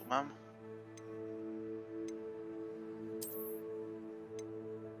 Ešte tu mám.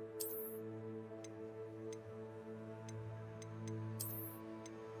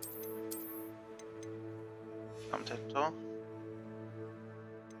 Mám tento.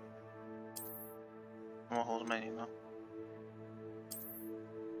 Mohol zmeniť, no.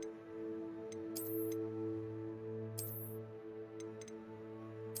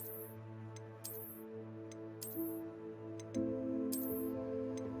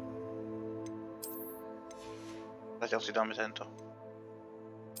 Zatiaľ si dáme tento.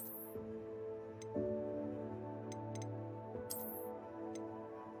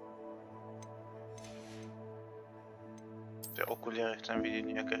 Tie okuliare chcem vidieť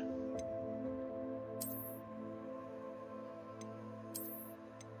nejaké.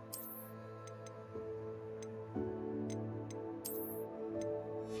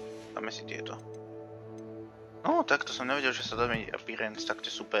 Dáme si tieto. No, takto som nevedel, že sa dá meniť appearance, tak to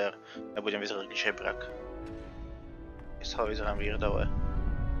je super. Ja budem vyzerať ako žebrak. Ja sa vyzerám výrdové.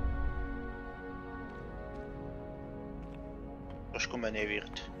 Trošku menej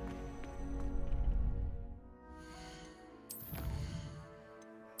výrd.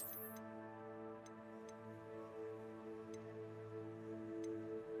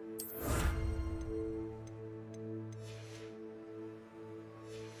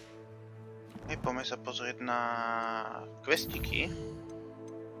 Poďme sa pozrieť na questiky.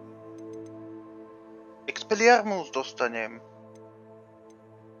 Expelliarmus dostanem.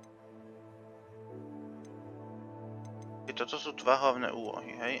 Toto sú dva hlavné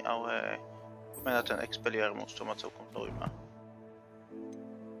úlohy, hej, ale poďme na ten Expelliarmus, to ma celkom zaujíma.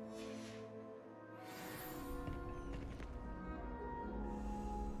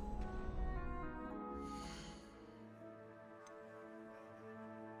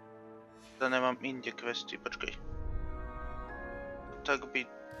 To nemám inde questy, počkej. Tak by...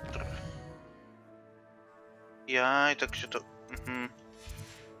 Jaj, takže to...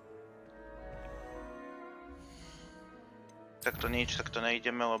 Tak to nič, tak to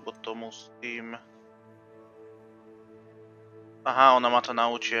nejdeme, lebo to musím... Aha, ona ma to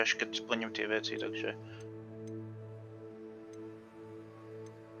naučí, až keď splním tie veci, takže...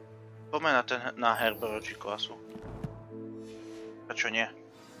 Poďme na ten... na Herborogy klasu. Prečo nie?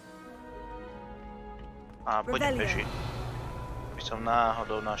 A poďme peši. By som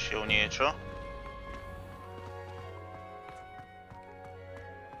náhodou našiel niečo.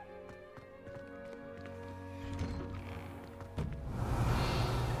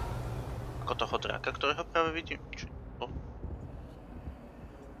 Ako toho draka, ktorého práve vidím. Čo?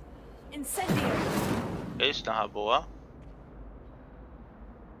 Okej, snaha bola.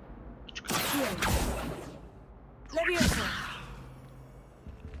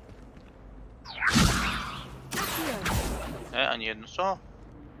 Ani jedno co?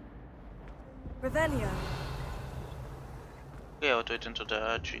 Ja, to je tento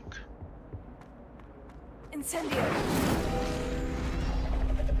dráčik.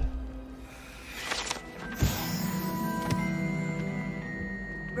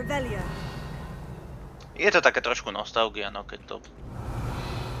 Je to také trošku nostalgia, no keď to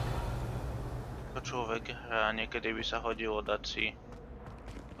človek hrá, niekedy by sa hodilo dať si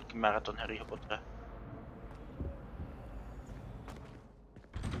taký maratón Harryho Pottera.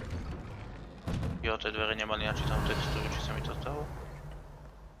 Jo, tie dvere nemali načítanú textúru, či sa mi to stalo?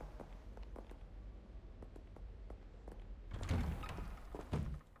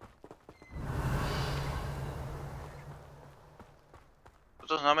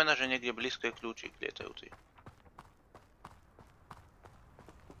 To znamená, že niekde blízko je kľúčik lietajúci.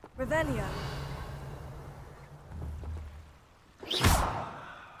 Revelio.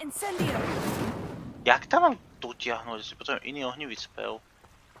 Incendio. Jak tam mám dotiahnuť? Si potrebujem iný ohnivý spell.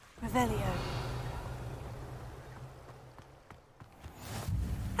 Revelio.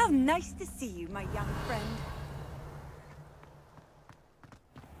 How nice to see you, my young friend.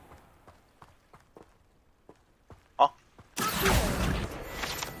 Oh.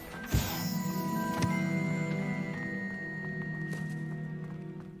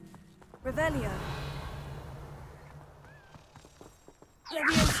 Revelio.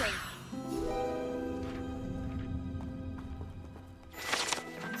 Levioso.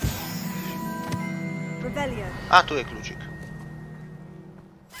 Revelio. A tu je kľúčik.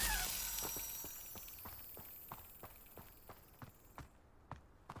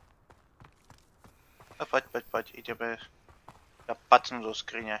 Poď, ideme sa pacnúť do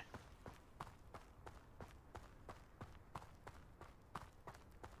skrine.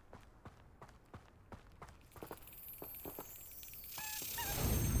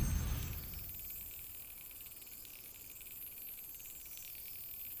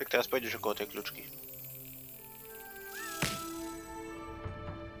 teraz pôjdeš okolo tej kľúčky.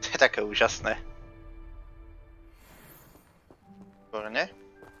 To je také úžasné. Výborne.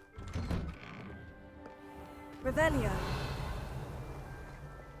 Revelio.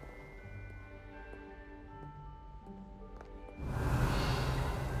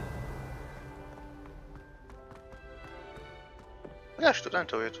 Veľa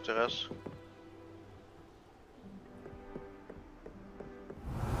študentov je tu teraz.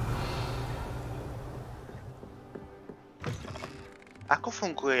 Ako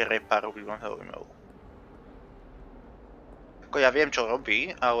funguje reparo, by ma zaujímalo. Ako ja viem, čo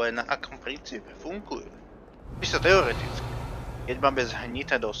robí, ale na akom princípe funguje. Čisto teoreticky. Keď máme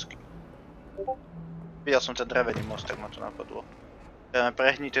zhnité dosky. Videl som ten drevený most, tak ma to napadlo. Keď máme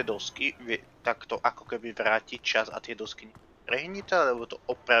prehnité dosky, tak to ako keby vráti čas a tie dosky prehnité, alebo to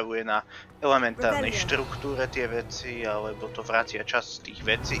opravuje na elementárnej štruktúre tie veci, alebo to vracia čas z tých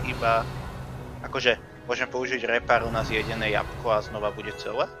vecí iba... Akože, môžem použiť reparu na zjedené jabko a znova bude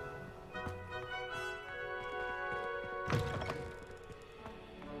celé?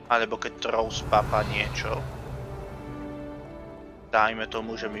 Alebo keď trov spápa niečo. Dajme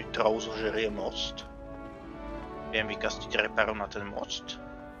tomu, že mi trov zožerie most. Viem vykastiť reparu na ten most.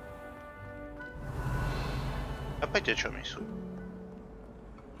 Chápete, čo myslím?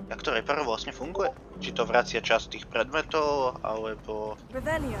 Jak to reparo vlastne funguje? Či to vracia časť tých predmetov, alebo...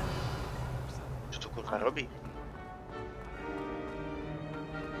 Čo to kurva robí?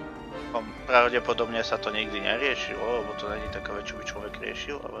 Pravdepodobne sa to nikdy neriešilo, lebo to není taká vec, čo by človek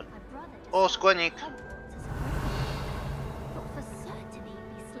riešil, ale... Ó, skleník!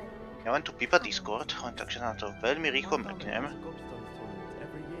 Ja len tu pípa Discord, len takže na to veľmi rýchlo mrknem.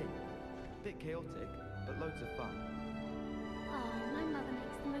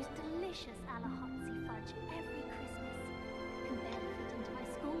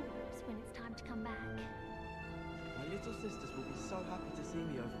 My little sisters will be so happy to see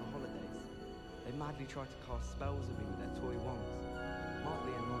me over the holidays. They madly try to cast spells at me with their toy wands.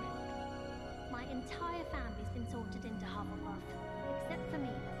 Mildly annoying. My entire family's been sorted into Hufflepuff, except for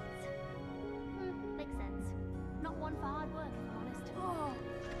me. Makes sense. Not one for hard work, if I'm honest.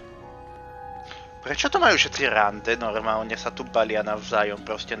 Prečo to majú všetci rande? Normálne sa tu balia navzájom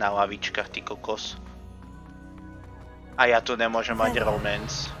proste na lavičkách, ty kokos. A ja tu nemôžem mať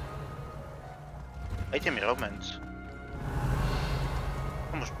romance. Dajte mi romance.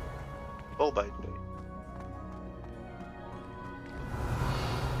 Pomôž. Ballbite, baby.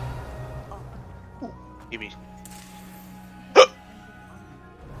 Ibi.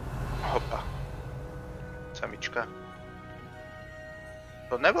 Hopa. Samička.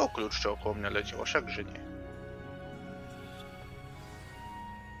 To nebol kľúč, čo okolo mňa letelo, však že nie.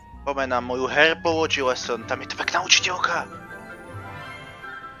 Poďme na moju herbology lesson, tam je to pekná učiteľka.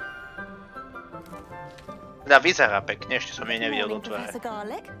 Teda vyzerá pekne, ešte som jej nevidel do tváre. A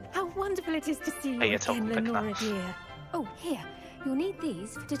je celkom pekná. Oh, here. You'll need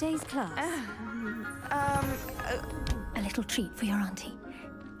these for today's class. A little treat for your auntie.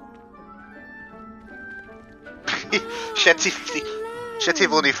 Všetci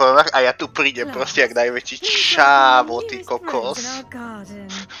v uniformách a ja tu prídem proste jak najväčší čávo, ty kokos.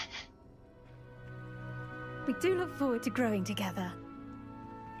 We do look forward to growing together.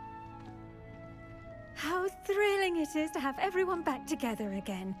 How thrilling it is to have everyone back together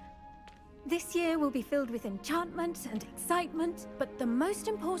again. This year will be filled with enchantment and excitement, but the most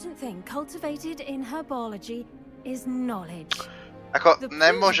important thing cultivated in herbology is knowledge. Ako,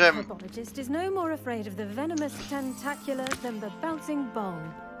 nemôžem... The herbologist is no more afraid of the venomous tentacular than the bouncing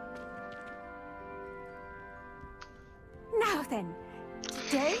bone. Now then,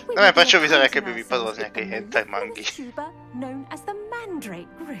 today we will prečo vyzerá, keby vypadlo z nejakej hentai mangy. tuber known as the mandrake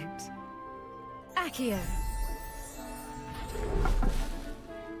root. Accio.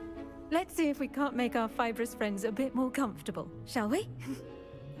 Let's see if we can't make our fibrous friends a bit more comfortable, shall we?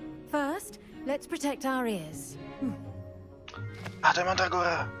 First, let's protect our ears. A to je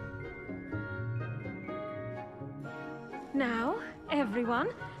mandragora. Now,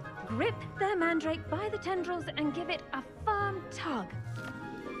 everyone, grip their mandrake by the tendrils and give it a firm tug.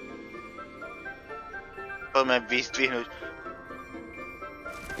 Poďme vyzdvihnúť.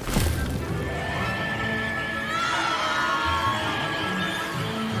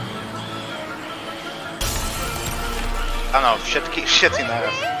 Áno, všetci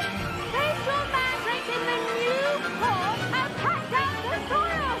naraz.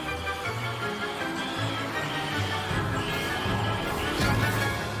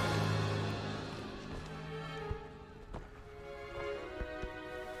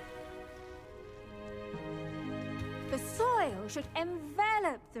 The soil should envelop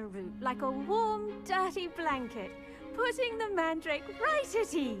envelop the root like a warm, dirty blanket, putting the mandrake right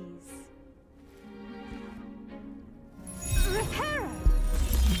at ease. Reparo!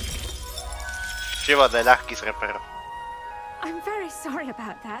 Život je ľahký s Reparo. I'm very sorry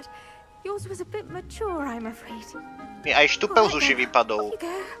about that. Yours was a bit mature, I'm afraid. Mi aj štupel z uši vypadol.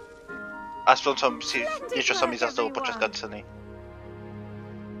 Aspoň som si, niečo sa mi zazdalo počas cutscény.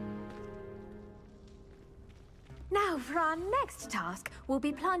 Now for our next task, we'll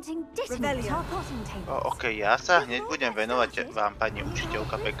be planting dittany at our potting tables. OK, ja sa hneď budem venovať vám, pani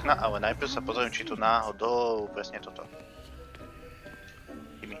učiteľka pekná, ale najprv sa pozriem, či tu náhodou presne toto.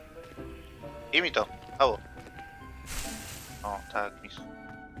 Imi to, halo. No, tak,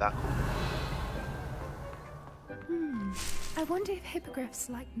 tak. I wonder if hippogriffs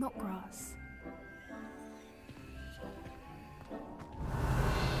like knotgrass.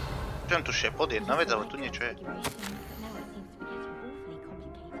 Čujem tu šepot, jedna vec, ale tu niečo je.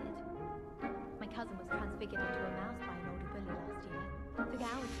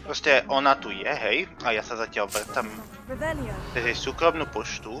 Proste ona tu je, hej, a ja sa zatiaľ vrtam cez jej súkromnú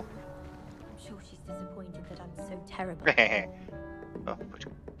poštu. Hehehe. O,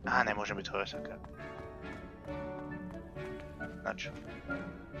 počkaj. Á, nemôžem byť hore, sakra. Nač.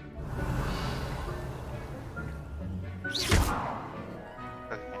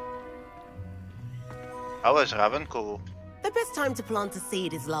 Ale s Ravenkovou. The best time to plant a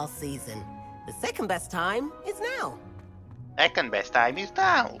seed is last season. The second best time is now. Second best time is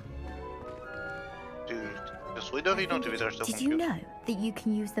now. Dude, to svoj dorino, ty vyzeráš to Did you know that you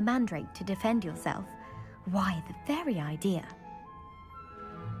can use the mandrake to defend yourself? Why, the very idea.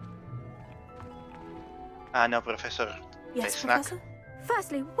 Áno, profesor. Yes, Professor?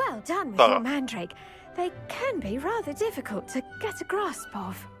 Firstly, well done with your mandrake. They can be rather difficult to get a grasp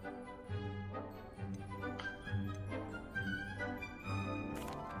of.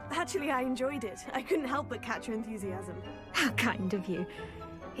 Actually, I enjoyed it. I couldn't help but catch your enthusiasm. How kind of you.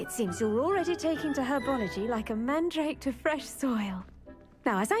 It seems you're already taking to herbology like a mandrake to fresh soil.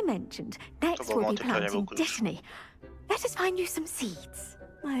 Now, as I mentioned, next we'll be planting dittany. Let us find you some seeds.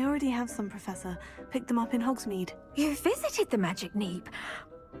 I already have some, Professor. Picked them up in Hogsmeade. You visited the Magic Neep.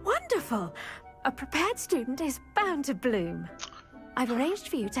 Wonderful! A prepared student is bound to bloom. I've arranged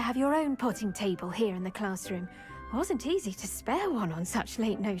for you to have your own potting table here in the classroom. Wasn't easy to spare one on such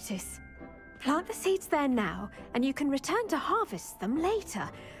late notice. Plant the seeds there now, and you can return to harvest them later.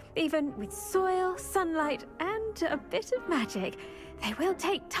 Even with soil, sunlight, and a bit of magic, they will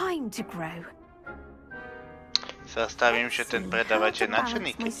take time to grow. Zastavím, že ten predávač je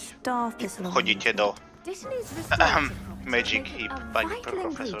nadšený, keď chodíte do Magic Heap, pani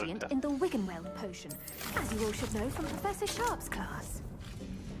profesorka. In the Wiggenweld potion, as you all should know from Professor Sharp's class.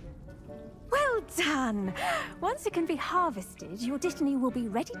 Well done! Once it can be harvested, your dittany will be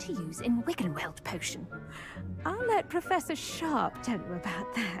ready to use in Wiggenweld potion. I'll let Professor Sharp tell you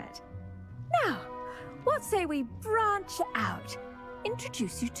about that. Now, what say we branch out?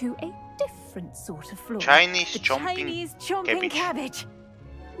 Introduce you to a different sort of flora. Chinese chomping cabbage.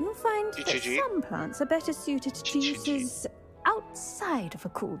 You'll find that some plants are better suited to uses outside of a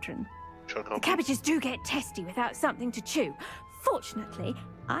cauldron. The cabbages do get testy without something to chew. Fortunately,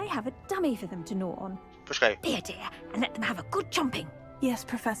 I have a dummy for them to gnaw on. Be a dear, and let them have a good chomping. Yes,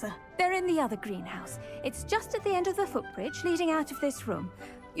 Professor. They're in the other greenhouse. It's just at the end of the footbridge leading out of this room.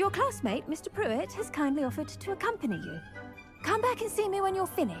 Your classmate, Mr. Pruitt, has kindly offered to accompany you. Come back and see me when you're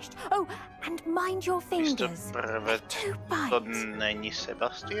finished. Oh, and mind your fingers. Mr. Pruitt, to není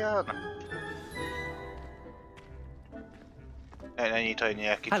Sebastian. Není to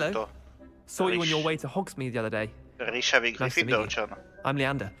nejaký Hello. Saw you on your way to Hogsmeade the other day. Nice to meet you. I'm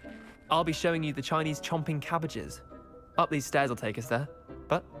Leander. I'll be showing you the Chinese chomping cabbages. Up these stairs will take us there,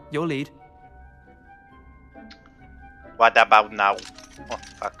 but you'll lead. What about now? Oh,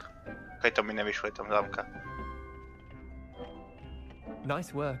 fuck. Keď to mi nevyšlo, je tam zámka.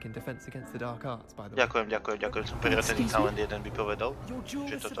 Nice work in defense against the dark arts, by the way. Ďakujem. Som prirozený talent, jeden by povedal.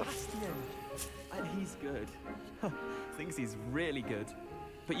 Že toto. And he's good. Thinks he's really good.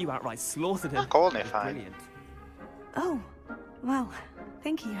 But you outright slaughtered him. Brilliant. Oh, well,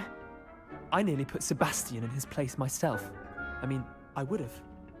 thank you. I nearly put Sebastian in his place myself. I mean, I would have,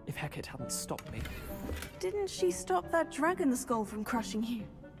 if Hecate hadn't stopped me. Didn't she stop that dragon skull from crushing you?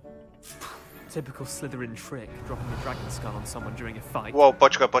 Typical Slytherin trick, dropping a dragon skull on someone during a fight. Wow,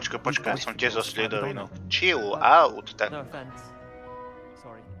 počkaj, som tiež zo Slytherinu. Chill out. Tak. No offense.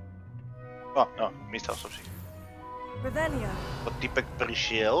 Sorry. No, myslel som si. Revelio. Typek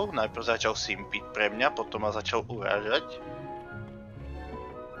prišiel, najprv začal simpiť pre mňa, potom ma začal urážať.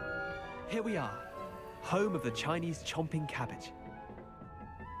 Here we are, home of the Chinese chomping cabbage.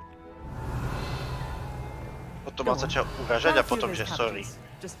 Potom ma začal uražať a potom, že sorry.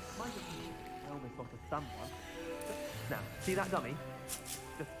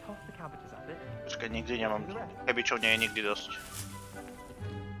 Počkaj, nikdy nemám. Kebyčov nie je nikdy dosť.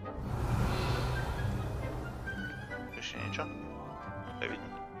 Ešte niečo?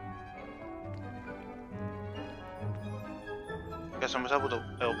 Nevidím. Ja som zabudol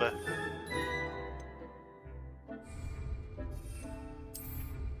LB.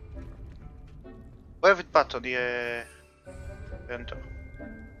 Private button je... tento.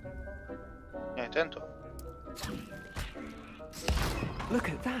 Nie, tento. Look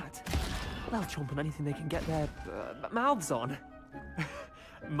at that! They'll chomp on anything they can get their mouths on.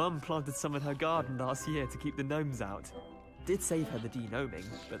 Mum planted some in her garden last year to keep the gnomes out. Did save her the de-gnoming,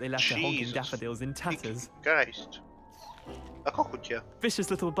 but they left the honking daffodils in tatters. Christ. Ako chutia?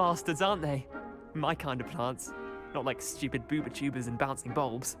 Vicious little bastards, aren't they? My kind of plants. Not like stupid booba tubers and bouncing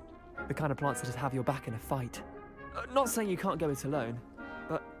bulbs. The kind of plants that just have your back in a fight. Not saying you can't go it alone,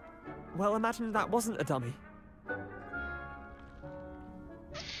 but... well, imagine that wasn't a dummy.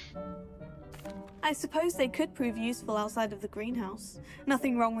 I suppose they could prove useful outside of the greenhouse.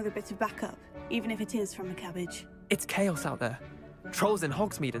 Nothing wrong with a bit of backup, even if it is from a cabbage. It's chaos out there. Trolls in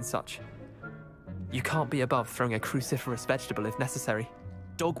Hogsmeade and such. You can't be above throwing a cruciferous vegetable if necessary.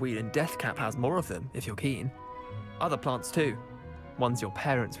 Dogweed and deathcap has more of them, if you're keen. Other plants too. Ones your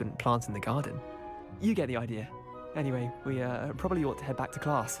parents wouldn't plant in the garden. You get the idea. Anyway, we probably ought to head back to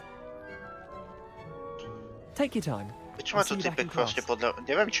class. Take your time. Prečo ma tu typek vlastne podľa...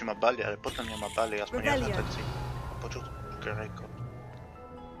 neviem, či ma bali, ale potom mňa ma bali, aspoň ja na ten si počul krajko.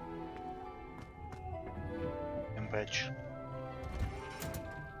 Idem preč.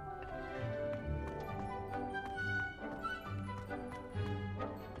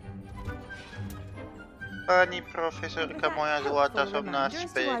 Pani profesorka moja złota, som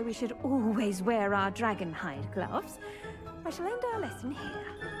naspäť. Just why we should always wear our dragon hide gloves. I shall end our lesson here.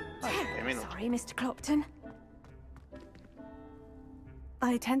 Sorry, Mr. Clopton.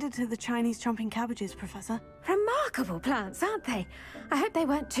 I attended to the Chinese chomping cabbages, Professor. Remarkable plants, aren't they? I hope they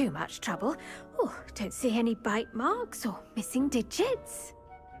weren't too much trouble. Oh, don't see any bite marks or missing digits.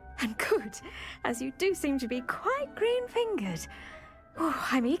 And good, as you do seem to be quite green-fingered. Oh,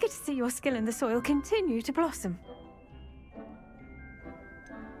 I'm eager to see your skill in the soil continue to blossom.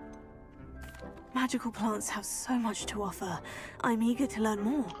 Magical plants have so much to offer. I'm eager to learn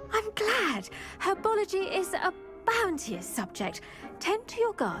more. I'm glad. Herbology is a bounteous subject. Tend to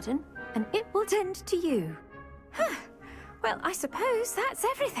your garden, and it will tend to you. Huh. Well, I suppose that's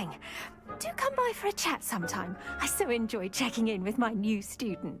everything. Do come by for a chat sometime. I so enjoy checking in with my new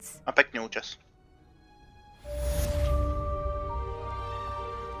students. A pekne účas.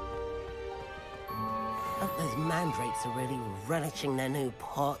 Those mandrakes are really relishing their new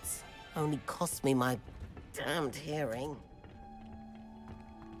pots. Only cost me my damned hearing.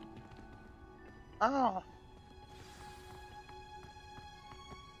 Oh.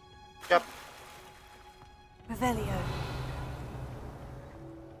 Yep. Revelio.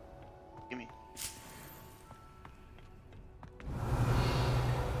 Gimme.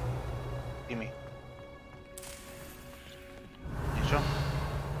 Gimme. Niečo?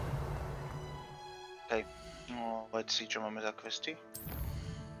 Okej. No, let's see, čo máme za questy.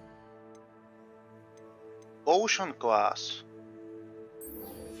 Potion class.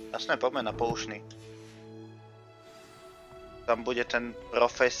 Jasné, poďme na potiony. Tam bude ten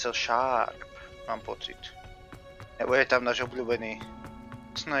profesor Sharp, mám pocit. Nebo je tam náš obľúbený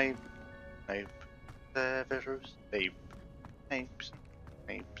Snape. Severus Snape.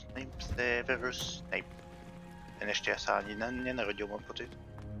 Severus Snape. Ten ešte sa ani nenarodil, mám pocit.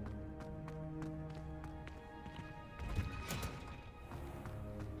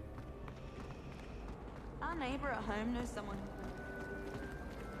 Our neighbor at home knows someone.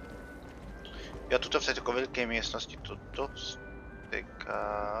 Ja tuto v tejto veľkej miestnosti to dosť teká...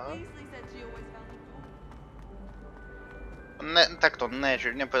 Takto ne,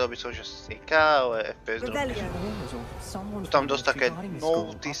 že nepovedal by som, že seká, ale FPS dropy. Sú tam dosť také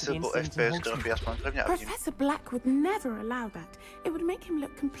noticeable FPS dropy, aspoň pre mňa vidím. Professor Black would never allow that. It would make him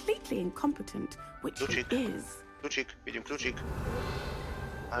look completely incompetent, which he is. Kľúčik, vidím kľúčik.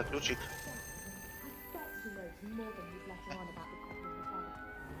 Ale kľúčik.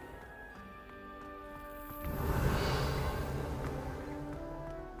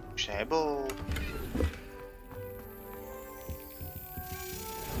 Už nebol.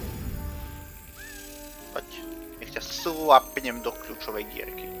 Poď, nech ťa slapnem do kľúčovej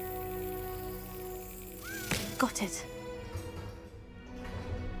dierky. Got it.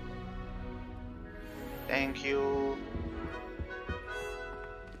 Thank you.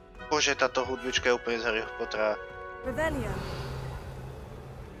 Bože, táto hudbička je úplne z Harryho Pottera. Revelio.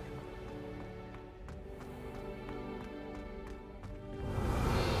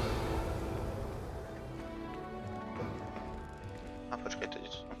 A počkajte,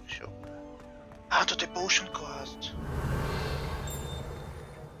 kde som prišiel. Á, toto je potion class.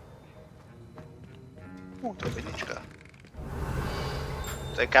 To je vidnička.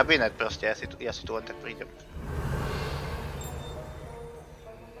 To je kabinet proste, ja si tu len tak prídem.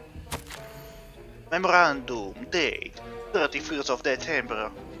 Memorandum, date, 31st of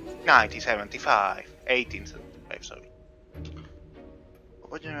December, 1975, 1875, sorry.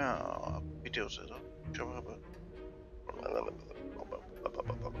 Poďme na videoce, to? Čo robím?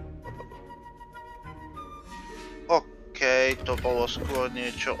 Okej, to bolo skôr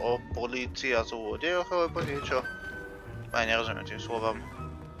niečo o polícii a zlodejoch, alebo niečo? Ja nerozumiem tým slovám.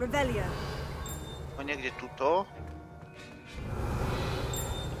 Revelio. No niekde tuto.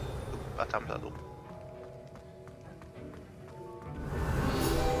 A tam zadu.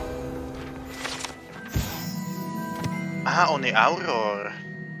 Aha, on je Auror.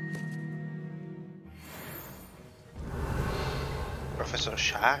 Profesor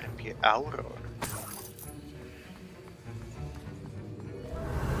Sharp je Auror.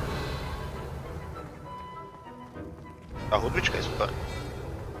 A hudbička je super.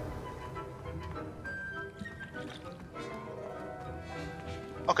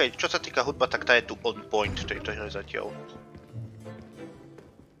 OK, čo sa týka hudba, tak tá je tu on point tejto hry zatiaľ.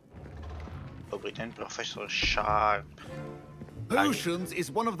 Dobrý deň, Professor Sharp. Potions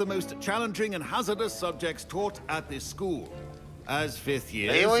is one of the most challenging and hazardous subjects taught at this school. As fifth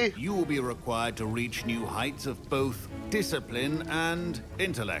years, you will be required to reach new heights of both discipline and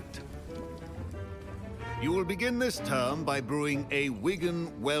intellect. You will begin this term by brewing a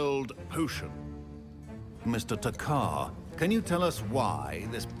Wigan-Weld potion. Mr. Takar, can you tell us why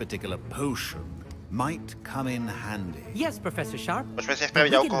this particular potion might come in handy? Yes, Professor Sharp. The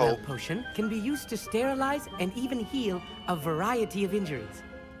Wigan-Weld potion can be used to sterilize and even heal a variety of injuries.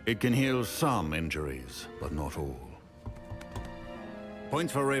 It can heal some injuries, but not all.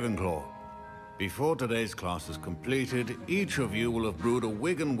 Points for Ravenclaw. Before today's class is completed, each of you will have brewed a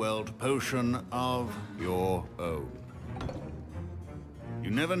Wigan-Weld potion of your own.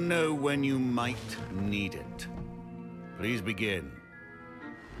 You never know when you might need it. Please begin.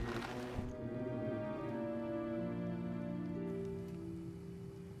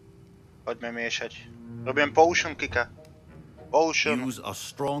 Poďme miešať. Robím potion kika. Potion. Use a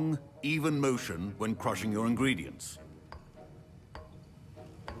strong, even motion when crushing your ingredients.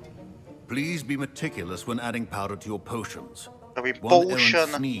 Please be meticulous when adding powder to your potions. Robím One potion.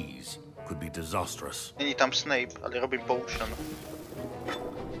 errant sneeze could be disastrous. Není tam Snape, ale robím potion.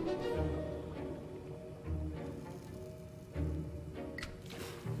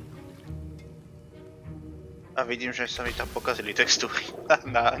 A vidím, že sa mi tam pokazili textúry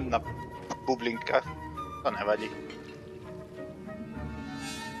na bublinkách. To nevadí.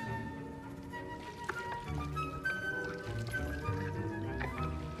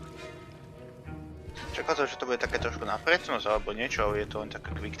 Čakal som, že to bude také trošku na precnosť alebo niečo, ale je to len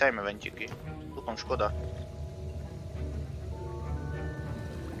také quick time eventiky. Potom škoda.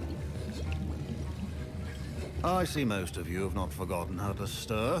 I see most of you have not forgotten how to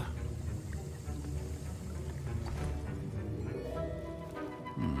stir.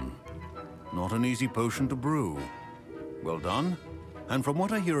 Not an easy potion to brew. Well done. And from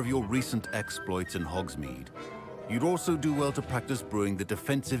what I hear of your recent exploits in Hogsmeade, you'd also do well to practice brewing the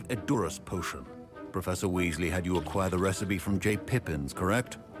defensive Edurus potion. Professor Weasley had you acquire the recipe from J. Pippins,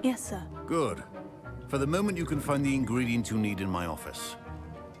 correct? Yes, sir. Good. For the moment, you can find the ingredients you need in my office.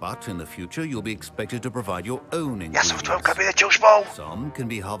 But in the future, you'll be expected to provide your own ingredients. Some can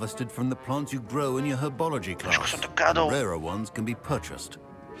be harvested from the plants you grow in your herbology class. The rarer ones can be purchased.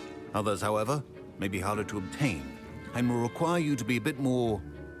 Others, however, may be harder to obtain and will require you to be a bit more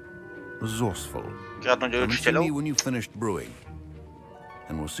resourceful. Come and see me when you've finished brewing,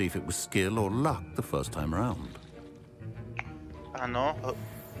 and we'll see if it was skill or luck the first time around. Áno,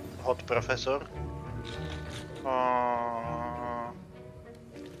 hot profesor. My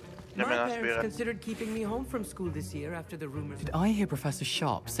parents considered keeping me home from school this year after the rumors. Did I hear Professor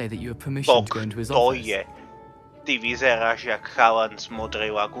Sharp say that you have permission to go into his office? Je. Ty vyzeráš jak chalan z Modrej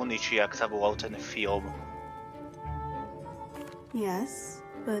laguny, či jak sa volal ten film. Yes,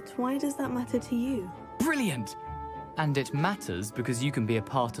 but why does that matter to you? Brilliant! And it matters because you can be a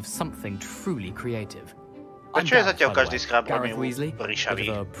part of something truly creative. Prečo je zatiaľ každý skrab Gareth Weasley, príšavý?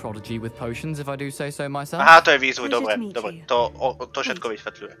 bit of a prodigy with potions, if I do say so myself. Aha, to je Weasley, dobre, to všetko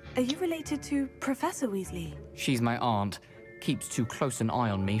vysvetľuje. Are you related to Professor Weasley? She's my aunt. keeps too close an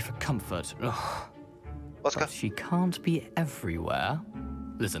eye on me for comfort. Ugh. But she can't be everywhere.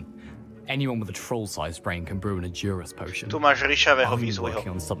 Listen, anyone with a troll-sized brain can brew an Endurance potion. Tu máš ryšavého I'm výzvoju. working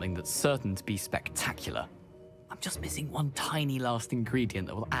on something that's certain to be spectacular. I'm just missing one tiny last ingredient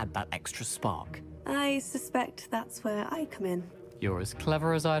that will add that extra spark. I suspect that's where I come in. You're as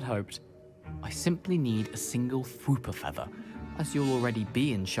clever as I'd hoped. I simply need a single Fwooper feather. As you'll already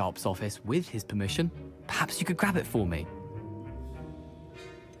be in Sharp's office with his permission, perhaps you could grab it for me.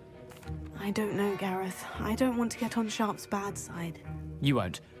 I don't know, Gareth. I don't want to get on Sharp's bad side. You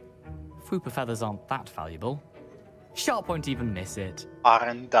won't. Fwooper feathers aren't that valuable. Sharp won't even miss it.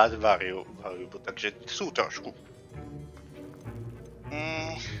 Aren't that valuable, takže sú trošku.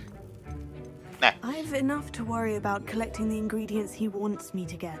 I've enough to worry about collecting the ingredients he wants me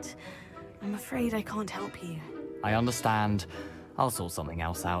to get. I'm afraid I can't help you. I understand. I'll sort something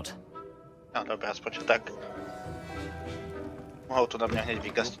else out. No dobra, aspoň tak. Mohol tu na mňa hneď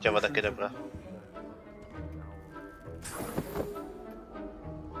vykastiť Abraka Kevadra.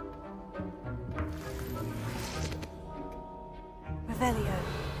 Revelio.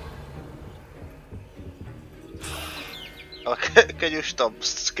 Ale keď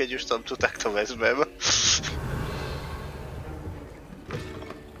už som tu, tak to vezmem.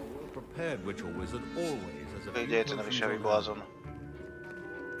 Kde je ten vyšavý blázon?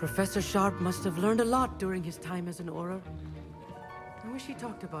 Professor Sharp must have learned a lot during his time as an Auror. I wish he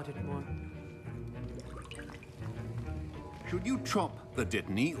talked about it more. Should you chop the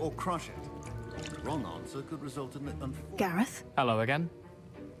Dittany or crush it? The wrong answer could result in the unfortunate... Gareth? Hello again.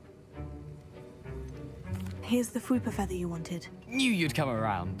 Here's the Fwooper feather you wanted. Knew you'd come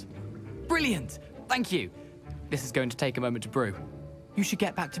around. Brilliant! Thank you! This is going to take a moment to brew. You should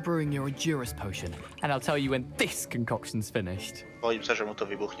get back to brewing your Endurance potion, and I'll tell you when this concoction's finished. Bojím sa, že mu to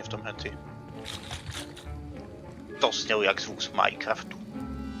vybuchne v tom henci. To snel jak zvuk z Minecraftu.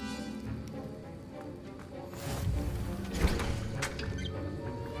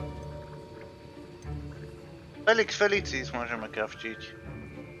 Felix Felicis môžeme craftiť.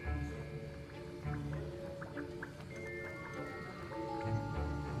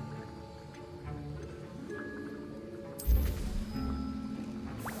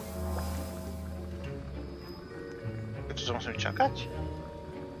 Co musím čakať?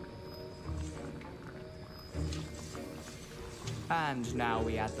 And now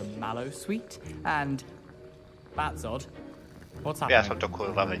we add the mallow sweet, and that's odd. What's happening? Ja som to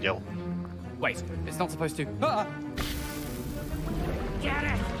kurva vedel. Wait, it's not supposed to. Ah! Get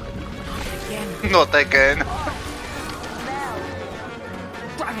it! Not again.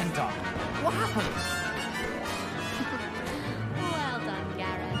 Dragon Dog! What happened? Well done,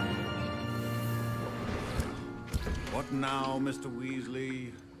 Gareth. What now, Mr.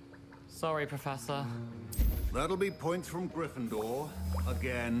 Weasley? Sorry, Professor. That'll be points from Gryffindor.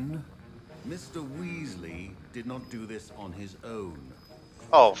 Again. Mr. Weasley did not do this on his own.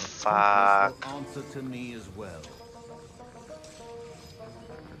 Oh, fuck. Answer to me as well.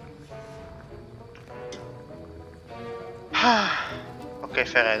 Okay,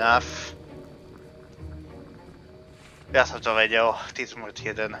 fair enough. Ja som to vedel, ty smrt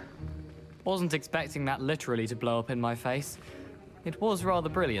jeden. Wasn't expecting that literally to blow up in my face. It was rather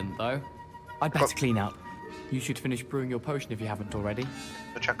brilliant, though. I'd better clean up. You should finish brewing your potion if you haven't already.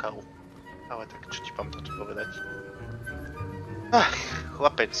 Počakal. Ale tak, čo ti mám to tu povedať?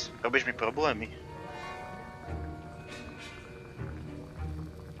 Chlapec, robíš mi problémy.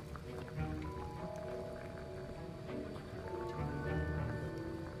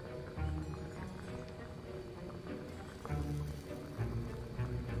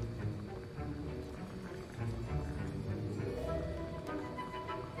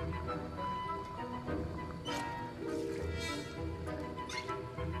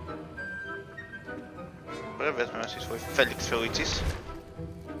 Dobre, vezmeme si svoj Felix Felicis.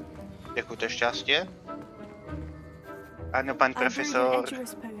 Ďakujte šťastie. Áno, pán profesor.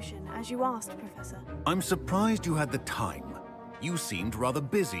 I'm surprised you had the time. You seemed rather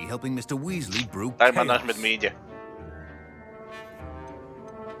busy helping Mr. Weasley brew chaos.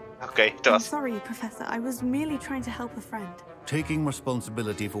 Okay, I'm sorry, Professor. I was merely trying to help a friend. Taking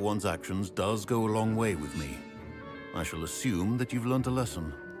responsibility for one's actions does go a long way with me. I shall assume that you've learnt a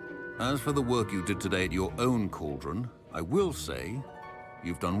lesson. As for the work you did today at your own cauldron, I will say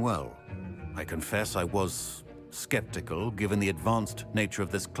you've done well. I confess I was skeptical, given the advanced nature of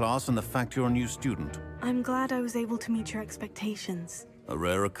this class and the fact you're a new student. I'm glad I was able to meet your expectations. A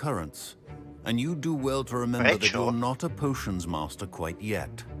rare occurrence. And you do well to remember that you're not a potions master quite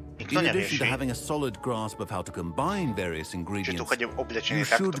yet. In addition to having a solid grasp of how to combine various ingredients, you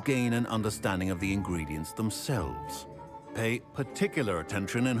should gain an understanding of the ingredients themselves. Pay particular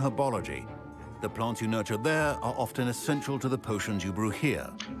attention in herbology. The plants you nurture there are often essential to the potions you brew here.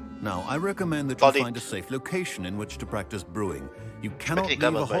 Now, I recommend that you find a safe location in which to practice brewing. You cannot leave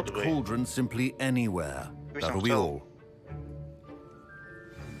a hot cauldron simply anywhere. That'll be all.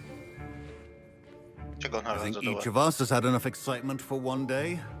 I think each of us has had enough excitement for one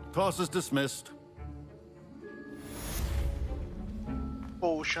day. Class is dismissed.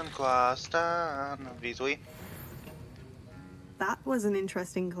 Potion class done. Výzvy. That was an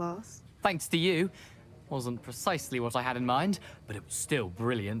interesting class. Thanks to you. Wasn't precisely what I had in mind, but it was still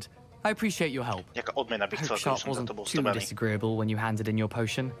brilliant. I appreciate your help. Hope Sharp wasn't too disagreeable when you handed in your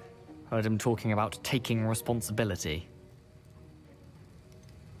potion. Heard him talking about taking responsibility.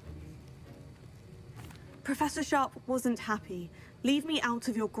 Professor Sharp wasn't happy. Leave me out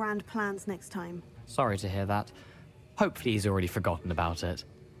of your grand plans next time. Sorry to hear that. Hopefully he's already forgotten about it.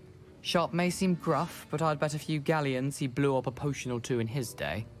 Sharp may seem gruff, but I'd bet a few galleons he blew up a potion or two in his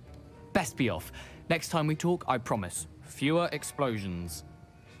day. Best be off. Next time we talk, I promise. Fewer explosions.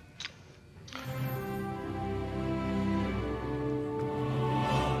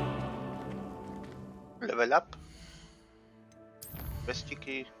 Level up.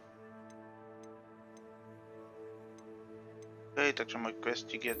 Questiky. OK, takže môj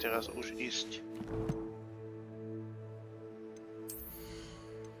questik je teraz už ísť.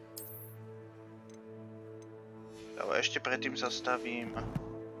 Ale ešte predtým zastavím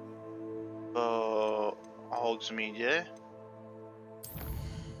v Hogsmeade.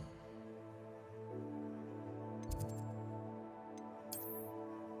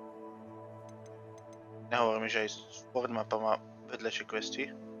 Nehovor mi, že aj Sport mapa má vedľajšie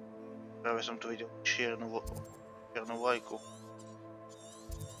questy. Práve som tu videl čiernu vlajku.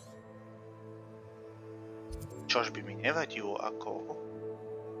 Čož by mi nevadilo ako...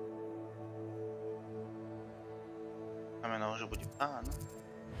 Znamenalo, že bude pán.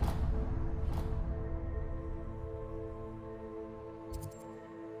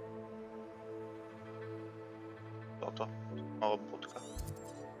 Toto. Malo bodka.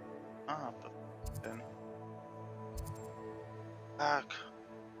 Aha, ten. Tak.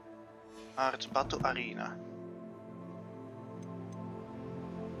 Arts Battle Arena.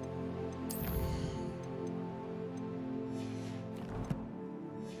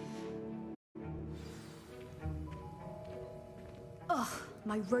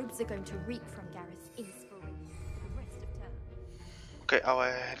 My robes are going to reek from Gareth's inspiration for the rest of term. OK,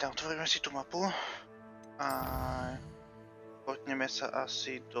 ale otvoríme si tú mapu a portneme sa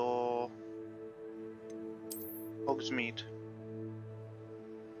asi do Hogsmeade.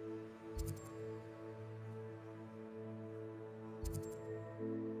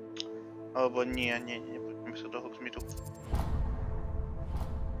 Alebo nie, portneme sa do Hogsmeadu.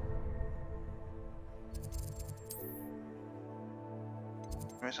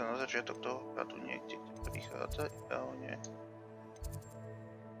 Ideme sa na začiatok toho hradu niekde, kde prichádza, ale nie.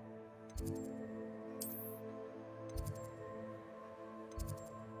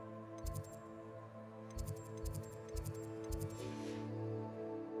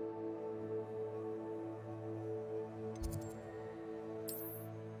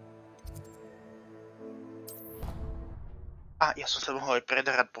 A, ja som sa mohol aj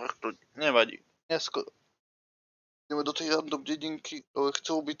predarať portu, nevadí. Neskôr. Ideme do tej random dedinky, ale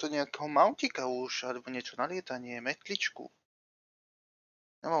chcel by to nejakého mountika už, alebo niečo na lietanie, metličku.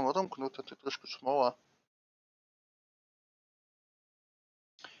 Nemám odomknuté, to je trošku smola.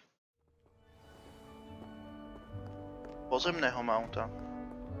 Pozemného mounta.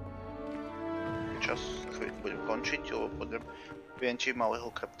 Čas, na chvíľku budem končiť, lebo budem vienčiť malého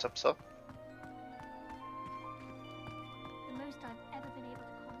krapcapsa.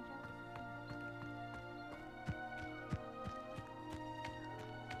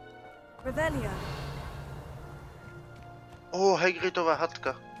 Revelia. Hagridová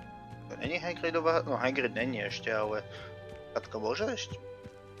hatka. To není Hagridová hatka? No Hagrid není ešte, ale hatka môže ešte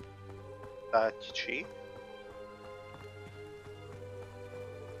dať, či?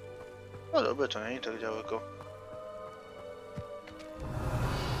 No dobre, to není tak ďaleko.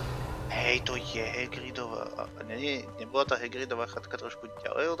 Hej, to je Hagridová. Nebola tá Hagridová chatka trošku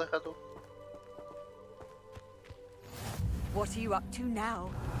ďalej od hradu? What are you up to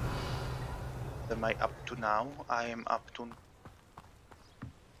now? Am I up to now? I am up to...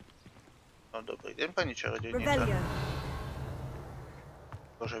 No dobrý deň, pani čarodejnica.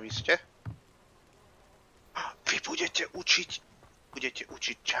 Bože, vy ste? Vy budete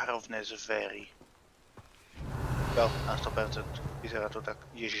učiť čarovné zvery. Jo, na 100%. Vyzerá to tak.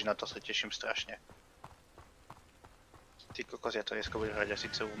 Ježiš, na to sa teším strašne. Ty kokos, ja to dneska budem hrať asi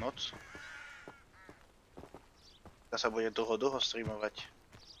celú noc. To sa bude dlho streamovať.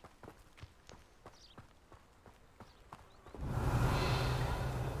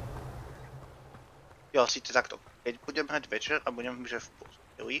 Jo, síce takto. Keď budem hrať večer a budem že v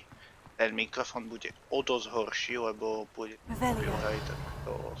posteli, ten mikrofón bude o dosť horší, lebo bude aj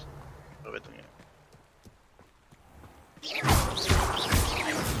to prvé to nie.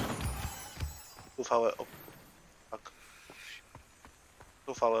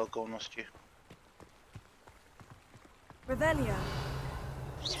 Dúfale okolnosti. Revelio.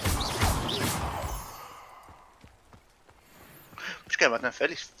 Počkaj, má ten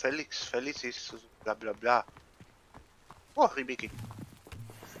Felicis, bla bla bla. O, rybíky.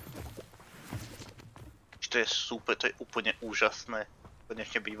 To je super, to je úplne úžasné.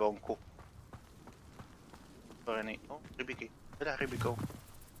 Konečne byť vonku. Otvorený, no, rybíky, veľa rybíkov.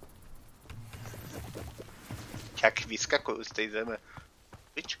 Jak vyskakujú z tej zeme.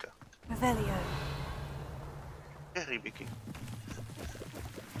 Pička. Revelio. Rybíky.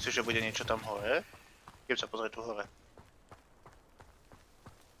 Myslíš, že bude niečo tam hore? Idem sa pozrieť tu hore.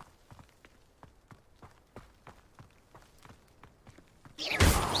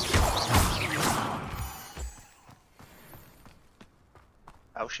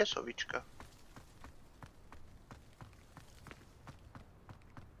 A už je sovička.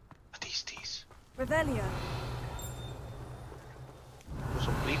 What is this? Revelio. To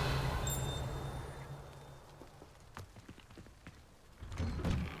som plíp.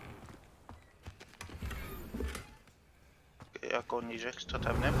 Ako nižek to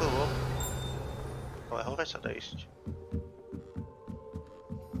tam nebolo. Ale hore sa dá ísť.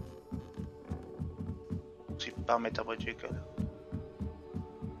 Si pamätám od Jigel.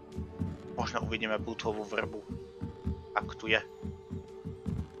 Možno uvidíme plutovú vrbu. Ak tu je.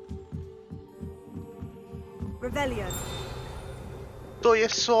 Revelio. To je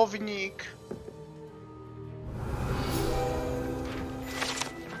sovník.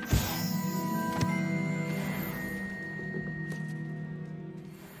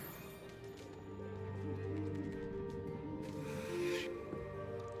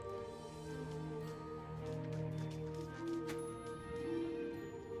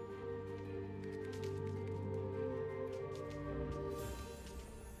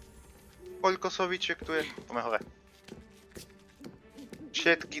 Koľko sovičiek tu je? Poďme hore.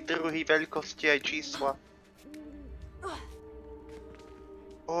 Všetky druhy, veľkosti aj čísla.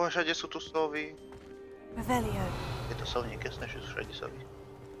 O, všade sú tu sovy. Revelio. Je to sovník, jasné, že sú všade sovy.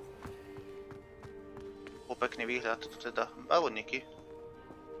 O, pekný výhľad, tu teda balóniky.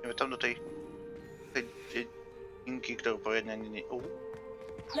 Ideme tam do tej inky, ktorú poriadne nie...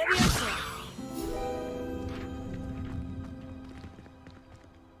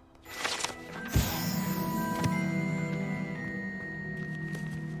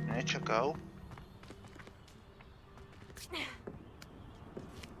 Nečakal.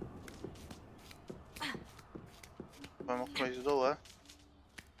 Mám okno ísť dole.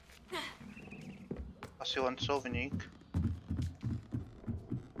 Asi len sovník.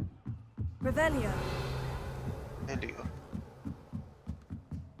 Revelio. Helio.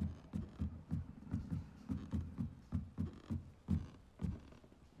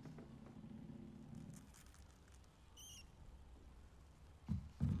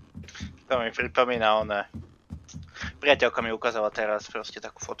 To mi pripomína ona. Priateľka mi ukázala teraz proste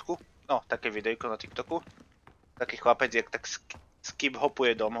takú fotku. No, také videjko na TikToku. Taký chlapec, jak tak skip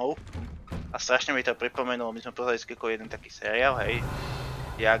hopuje domov. A strašne mi to pripomenulo, my sme pozreli skiko jeden taký seriál, hej.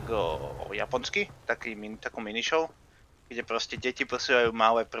 Jak japonský, takú minishow. Kde proste deti posielajú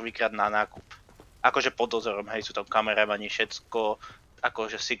malé prvýkrát na nákup. Akože pod dozorom, hej, sú tam kameramani, všetko.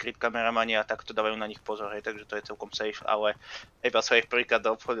 Akože secret kameramani a takto dávajú na nich pozor, hej, takže to je celkom safe, ale iba sa ich prvýkrát do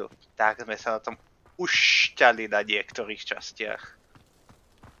obchodu, tak sme sa na tom ušťali na niektorých častiach.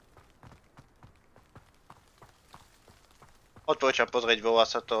 Odporúčam pozrieť, volá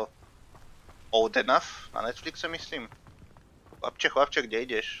sa to Old Enough, na Netflixe myslím. Chlapče, kde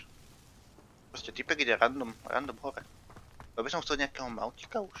ideš? Proste typek ide random hore. To by som chcel nejakého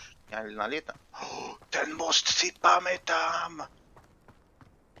mautika už, nalietam. Ten most si pamätám!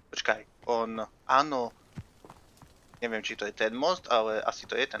 Počkaj, áno, neviem či to je ten most, ale asi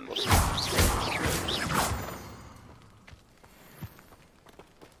to je ten most.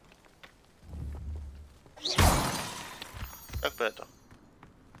 Tak preto.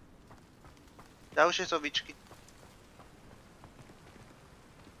 Ďalšie sovičky.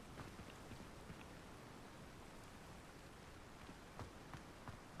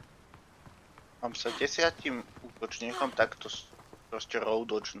 Mám sa 10 útočníkom takto proste roll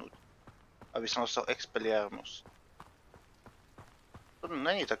dodgenúť, aby som dostal Expelliarmus. To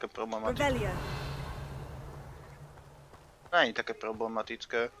není také problematické. Není také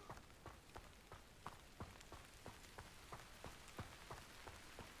problematické.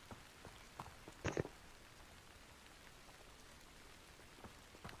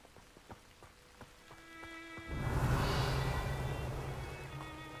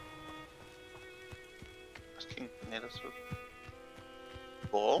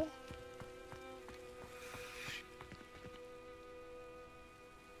 Bol?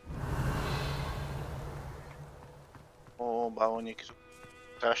 Balóniky sú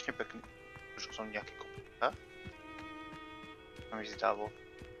strašne pekný. Už som nejaký kopíka. To mi zdalo.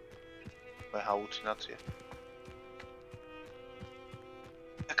 Moje halucinácie.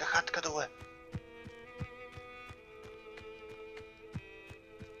 Taká chatka dole.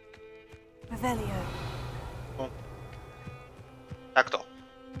 Revelio. Takto.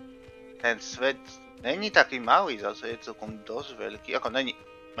 Ten svet není taký malý, zase je celkom dosť veľký. Ako není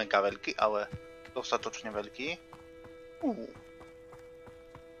mega veľký, ale dostatočne veľký.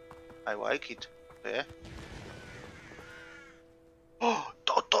 I like it. To je?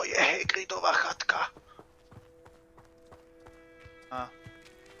 Toto je Hagridova chatka.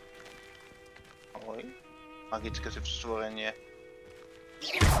 Ahoj. Magické stvorenie.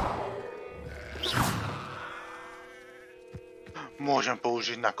 Môžem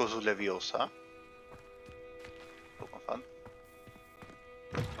použiť na kozu Leviosa. Celkom fun.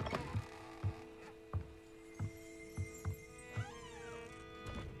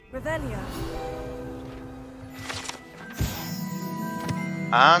 Revelio.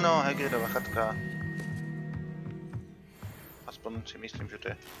 Áno, Hagridova chatka. Aspoň si myslím, že to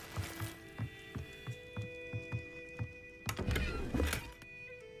je.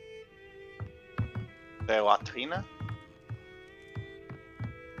 To je latrína?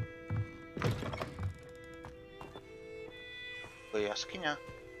 To je jaskyňa?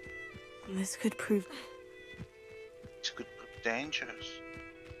 This could prove dangerous.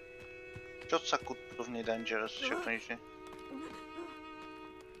 Čo sa could prove dangerous? Čo to nič nie?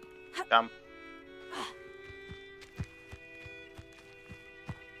 Jump.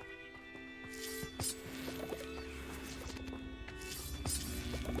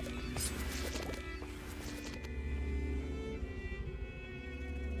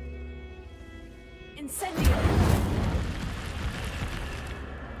 Incendio.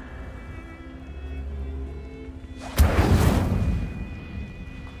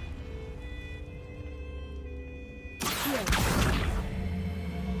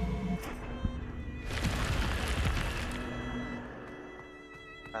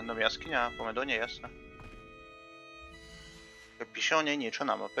 Random jaskyňa, poďme do nej, jasné. Keď píše o nej niečo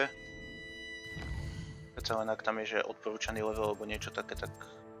na mape, predsa len ak tam je, že odporúčaný level alebo niečo také, tak...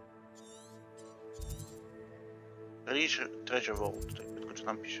 Treasure Vault, to je všetko, čo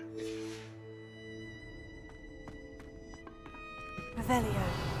tam píše. Revelio.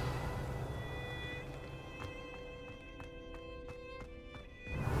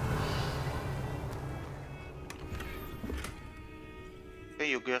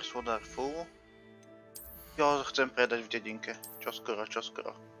 You girls what are full. Ja chcem predať v dedinke.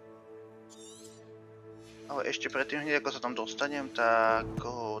 Čoskoro. Ale ešte predtým, hneď ako sa tam dostanem, tak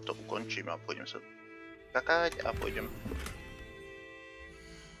to ukončím a pôjdem sa kakať a pôjdem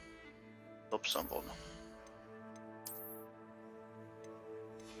do psom von.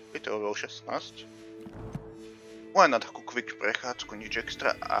 Je to level 16. Len na takú quick prechádzku, nič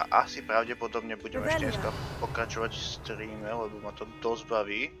extra a asi pravdepodobne budem ešte dneska pokračovať v streame, lebo ma to dosť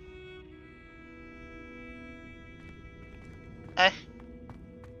baví.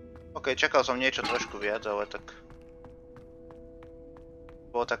 Ok, čakal som niečo trošku viac, ale tak...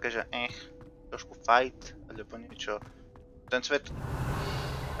 Bolo také, že trošku fight, alebo niečo. Ten svet...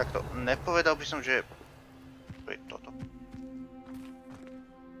 Takto, nepovedal by som, že... To je toto.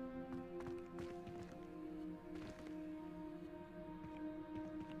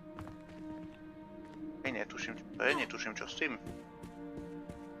 Netuším čo s tým.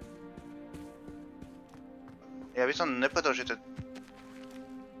 Ja by som nepovedal, že to...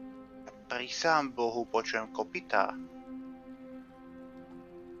 Prisám Bohu, počujem kopytá.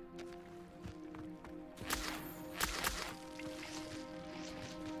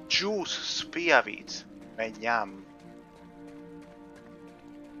 Juice z pijavíc. Meňam.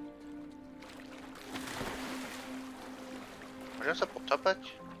 Môžem sa potapať?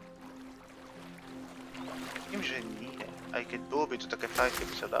 Myslím, že nie. Aj keď bolo by to také fajn,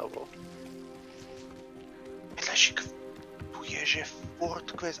 keby sa dalo. Vedľažík, tu je, že Fort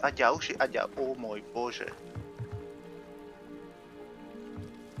Quest a ďalší a ďalší. Ó môj bože.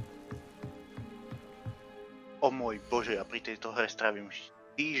 Ó môj bože, ja pri tejto hre strávim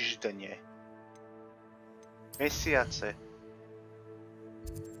týždne. Mesiace.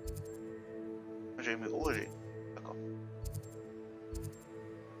 že mi uloží. Ako.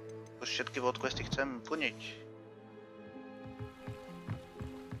 Všetky world questy chcem plniť.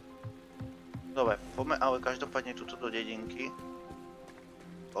 Dobre, poďme ale každopádne túto do dedinky.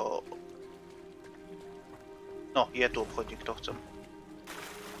 No, je tu obchodník, to chcem.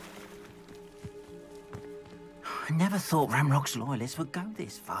 I never thought Ramrock's loyalists would go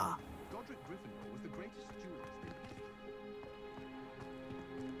this far.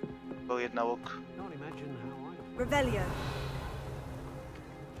 Jedna ok. Revelio.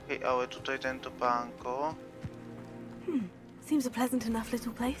 Hej, ale tuto je tento pánko. Seems a pleasant enough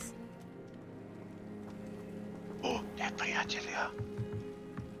little place. Nepriatelia.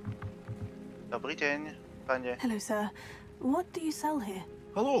 Dobrý deň, pane. Hello, sir. What do you sell here?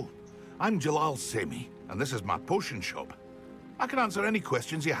 Hello, I'm Jalal Semi, and this is my potion shop. I can answer any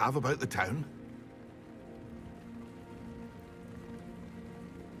questions you have about the town.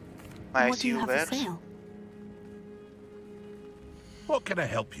 What do you have for sale? What can I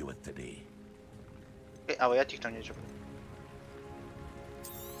help you with today? Ale ja ti chcem niečo.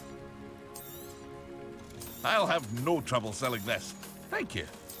 I'll have no trouble selling this. Thank you.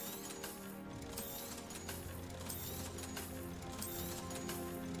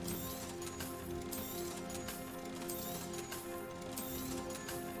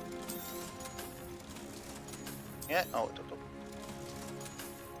 Nie? O, to.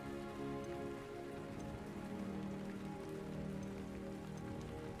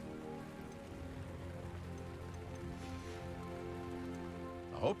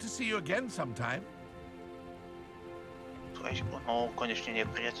 I hope to see you again sometime. No, konečne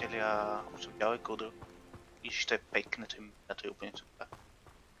nepriatelia, už som ďaleko od roku. Iž, to je pekné, to je úplne super.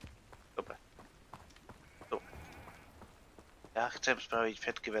 Dobre. Ja chcem spraviť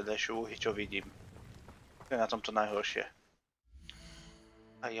všetky vedľajšie úhy, čo vidím. To je na tomto najhoršie.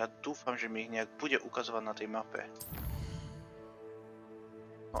 A ja dúfam, že mi ich nejak bude ukazovať na tej mape.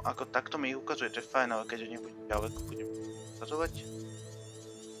 No ako takto mi ich ukazuje, to je fajn, ale keď nebude ďaleko, budem ukazovať.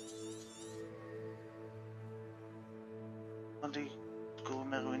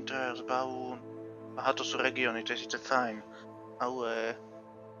 Groomer, Winters, Baun. Aha, to sú regióny, to je síce fajn, ale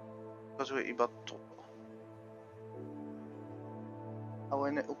ukazuje iba to.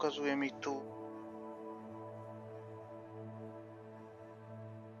 Ale neukazuje mi tu.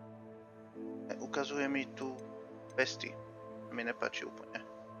 Neukazuje mi tu vesty. To mi nepáči úplne.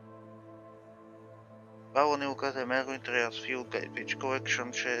 Baun neukazuje Merwin Trials, Field Guide, Page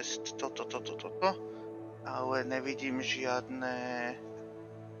Collection 6, toto. Ale nevidím žiadne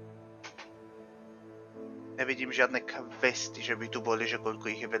questy, že by tu boli, že koľko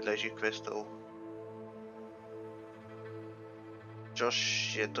ich je vedľajších questov. Čož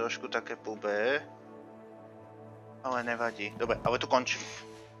je trošku také pubé. Ale nevadí. Dobre, ale tu končím.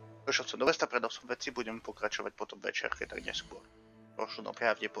 Došiel som do mesta, predal som veci, budem pokračovať potom večerke, tak neskôr. Možno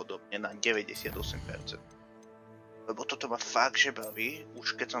pravdepodobne na 98%. Lebo toto ma fakt že baví,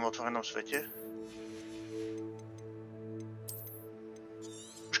 už keď som v otvorenom svete.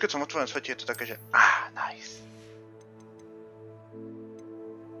 Už keď som v otvorenom svete, je to také, že nice.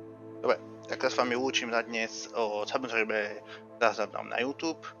 Dobre, tak ja s vami lúčim na dnes. Samozrejme, záznam dám na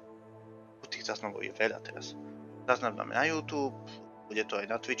YouTube. Tých záznamov je veľa teraz. Záznam dáme na YouTube, bude to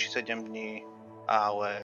aj na Twitchi 7 dní, ale